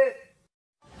 That's it.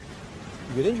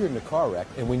 You get injured in a car wreck,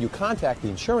 and when you contact the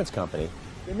insurance company,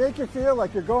 they make you feel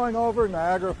like you're going over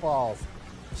Niagara Falls.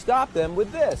 Stop them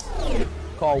with this.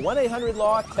 Call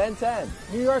 1-800-LAW-1010.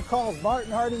 New York calls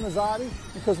Martin Harding Mazzotti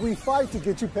because we fight to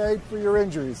get you paid for your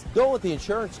injuries. Don't let the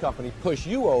insurance company push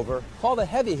you over. Call the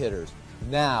heavy hitters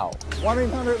now.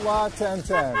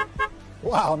 1-800-LAW-1010.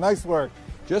 Wow, nice work.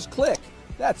 Just click.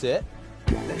 That's it.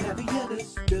 The heavy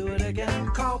hitters do it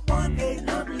again. Call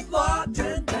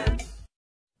 1-800-LAW-1010.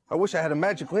 I wish I had a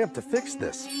magic lamp to fix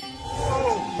this. Who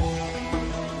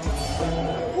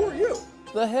are you?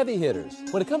 The heavy hitters.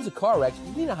 When it comes to car wrecks,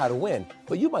 we know how to win,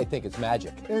 but you might think it's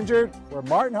magic. Injured? We're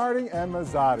Martin Harding and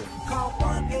Mazzotti. Call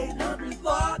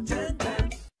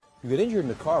 1-800-LAW-1010. You get injured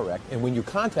in a car wreck, and when you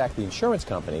contact the insurance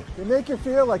company, they make you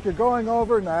feel like you're going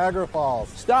over Niagara Falls.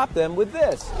 Stop them with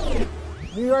this.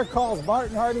 New York calls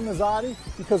Martin Harding Mazzotti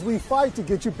because we fight to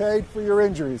get you paid for your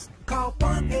injuries. Call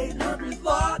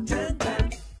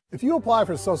 1-800-LAW-1010. If you apply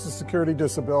for Social Security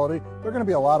disability, there are going to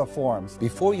be a lot of forms.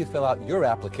 Before you fill out your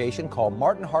application, call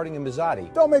Martin Harding and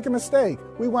Mazzotti. Don't make a mistake.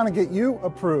 We want to get you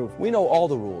approved. We know all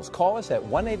the rules. Call us at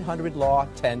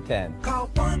 1-800-LAW-1010. Call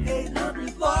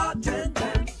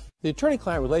 1-800-LAW-1010. The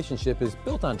attorney-client relationship is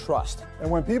built on trust. And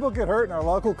when people get hurt in our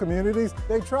local communities,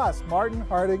 they trust Martin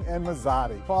Harding and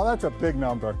Mazzotti. Paul, that's a big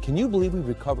number. Can you believe we've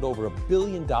recovered over $1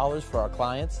 billion for our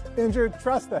clients? Injured?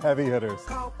 Trust the heavy hitters.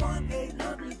 Call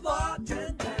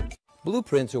 1-800-LAW-1010.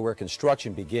 Blueprints are where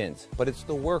construction begins, but it's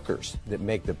the workers that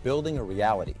make the building a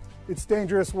reality. It's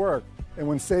dangerous work, and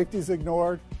when safety's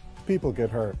ignored, people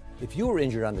get hurt. If you were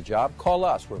injured on the job, call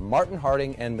us. We're Martin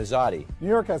Harding and Mazzotti. New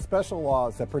York has special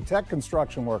laws that protect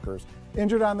construction workers.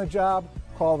 Injured on the job,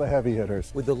 call the heavy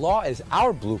hitters. With the law as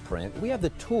our blueprint, we have the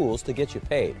tools to get you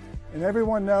paid. And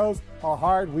everyone knows how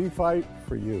hard we fight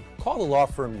for you. Call the law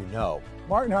firm you know.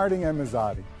 Martin Harding and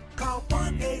Mazzotti. Call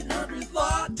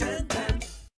 1-800-LAW-1010.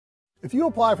 If you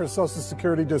apply for Social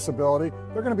Security disability,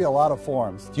 there are going to be a lot of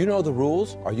forms. Do you know the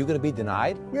rules? Are you going to be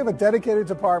denied? We have a dedicated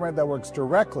department that works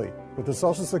directly with the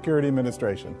Social Security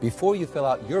Administration. Before you fill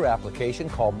out your application,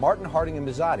 call Martin Harding and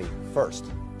Mazzotti first.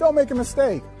 Don't make a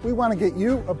mistake. We want to get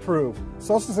you approved.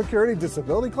 Social Security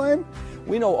disability claim?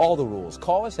 We know all the rules.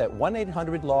 Call us at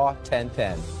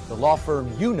 1-800-LAW-1010. The law firm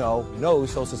you know knows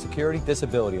Social Security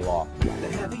disability law. The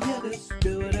heavy hitters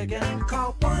do it again.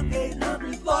 Call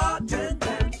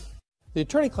 1-800-LAW-1010. The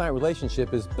attorney-client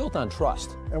relationship is built on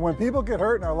trust. And when people get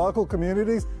hurt in our local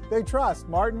communities, they trust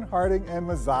Martin Harding and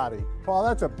Mazzotti. Paul,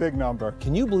 that's a big number.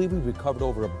 Can you believe we've recovered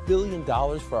over $1 billion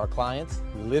for our clients?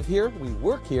 We live here, we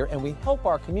work here, and we help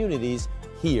our communities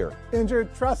here.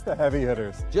 Injured? Trust the heavy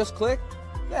hitters. Just click.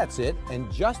 That's it, and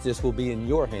justice will be in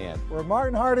your hand. We're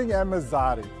Martin Harding and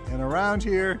Mazzotti, and around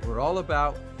here, we're all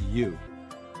about you.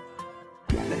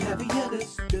 The heavy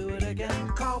hitters do it again.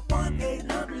 Call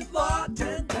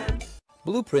 1-800-LAW-1010.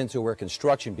 Blueprints are where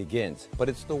construction begins, but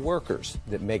it's the workers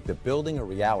that make the building a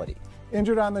reality.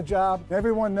 Injured on the job,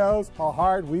 everyone knows how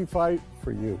hard we fight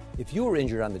for you. If you were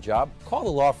injured on the job, call the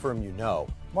law firm you know.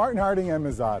 Martin Harding and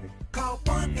Mazzotti. Call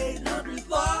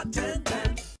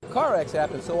 1-800-LAW-1010. Car wrecks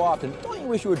happen so often, don't you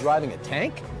wish you were driving a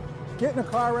tank? Get in a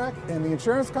car wreck and the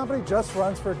insurance company just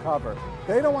runs for cover.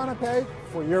 They don't want to pay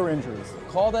for your injuries.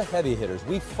 Call the heavy hitters.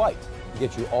 We fight to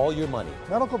get you all your money.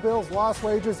 Medical bills, lost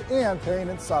wages, and pain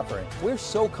and suffering. We're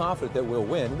so confident that we'll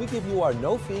win, we give you our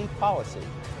no-fee policy.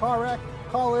 Car wreck,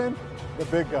 call in the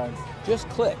big guns. Just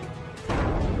click.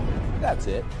 That's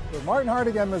it. With Martin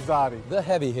Harding and Mazzotti. The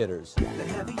heavy hitters. The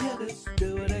heavy hitters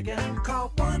do it again.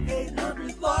 Call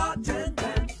 1-800-LAW-1010.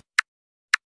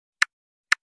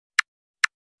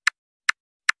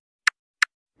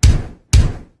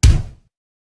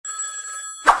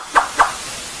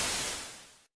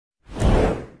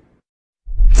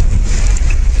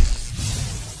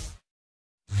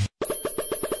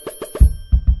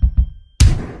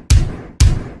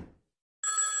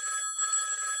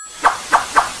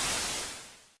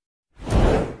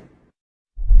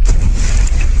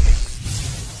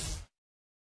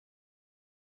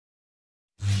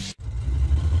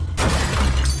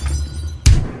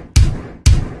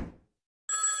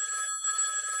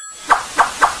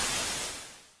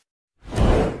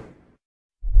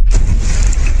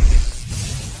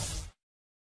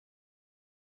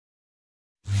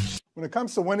 When it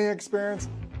comes to winning experience,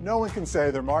 no one can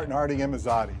say they're Martin Harding and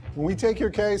Mazzotti. When we take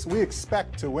your case, we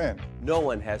expect to win. No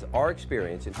one has our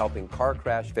experience in helping car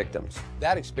crash victims.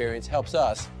 That experience helps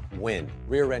us win.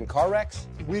 Rear end car wrecks?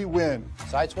 We win.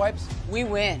 Side swipes? We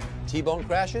win. T-bone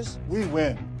crashes? We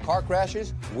win. Car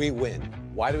crashes? We win.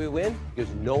 Why do we win?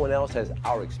 Because no one else has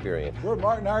our experience. We're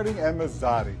Martin Harding and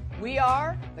Mazzotti. We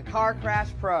are the Car Crash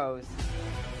Pros.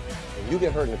 When you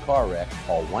get hurt in a car wreck,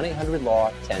 call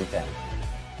 1-800-LAW-1010.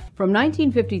 From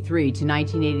 1953 to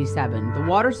 1987, the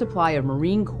water supply of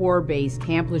Marine Corps Base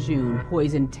Camp Lejeune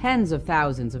poisoned tens of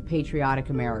thousands of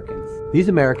patriotic Americans. These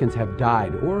Americans have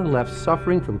died or are left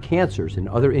suffering from cancers and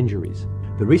other injuries.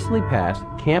 The recently passed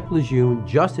Camp Lejeune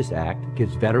Justice Act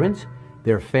gives veterans,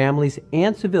 their families,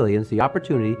 and civilians the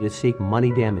opportunity to seek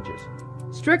money damages.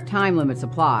 Strict time limits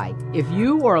apply. If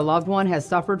you or a loved one has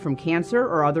suffered from cancer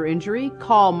or other injury,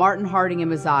 call Martin Harding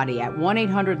and Mazzotti at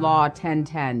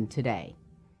 1-800-LAW-1010 today.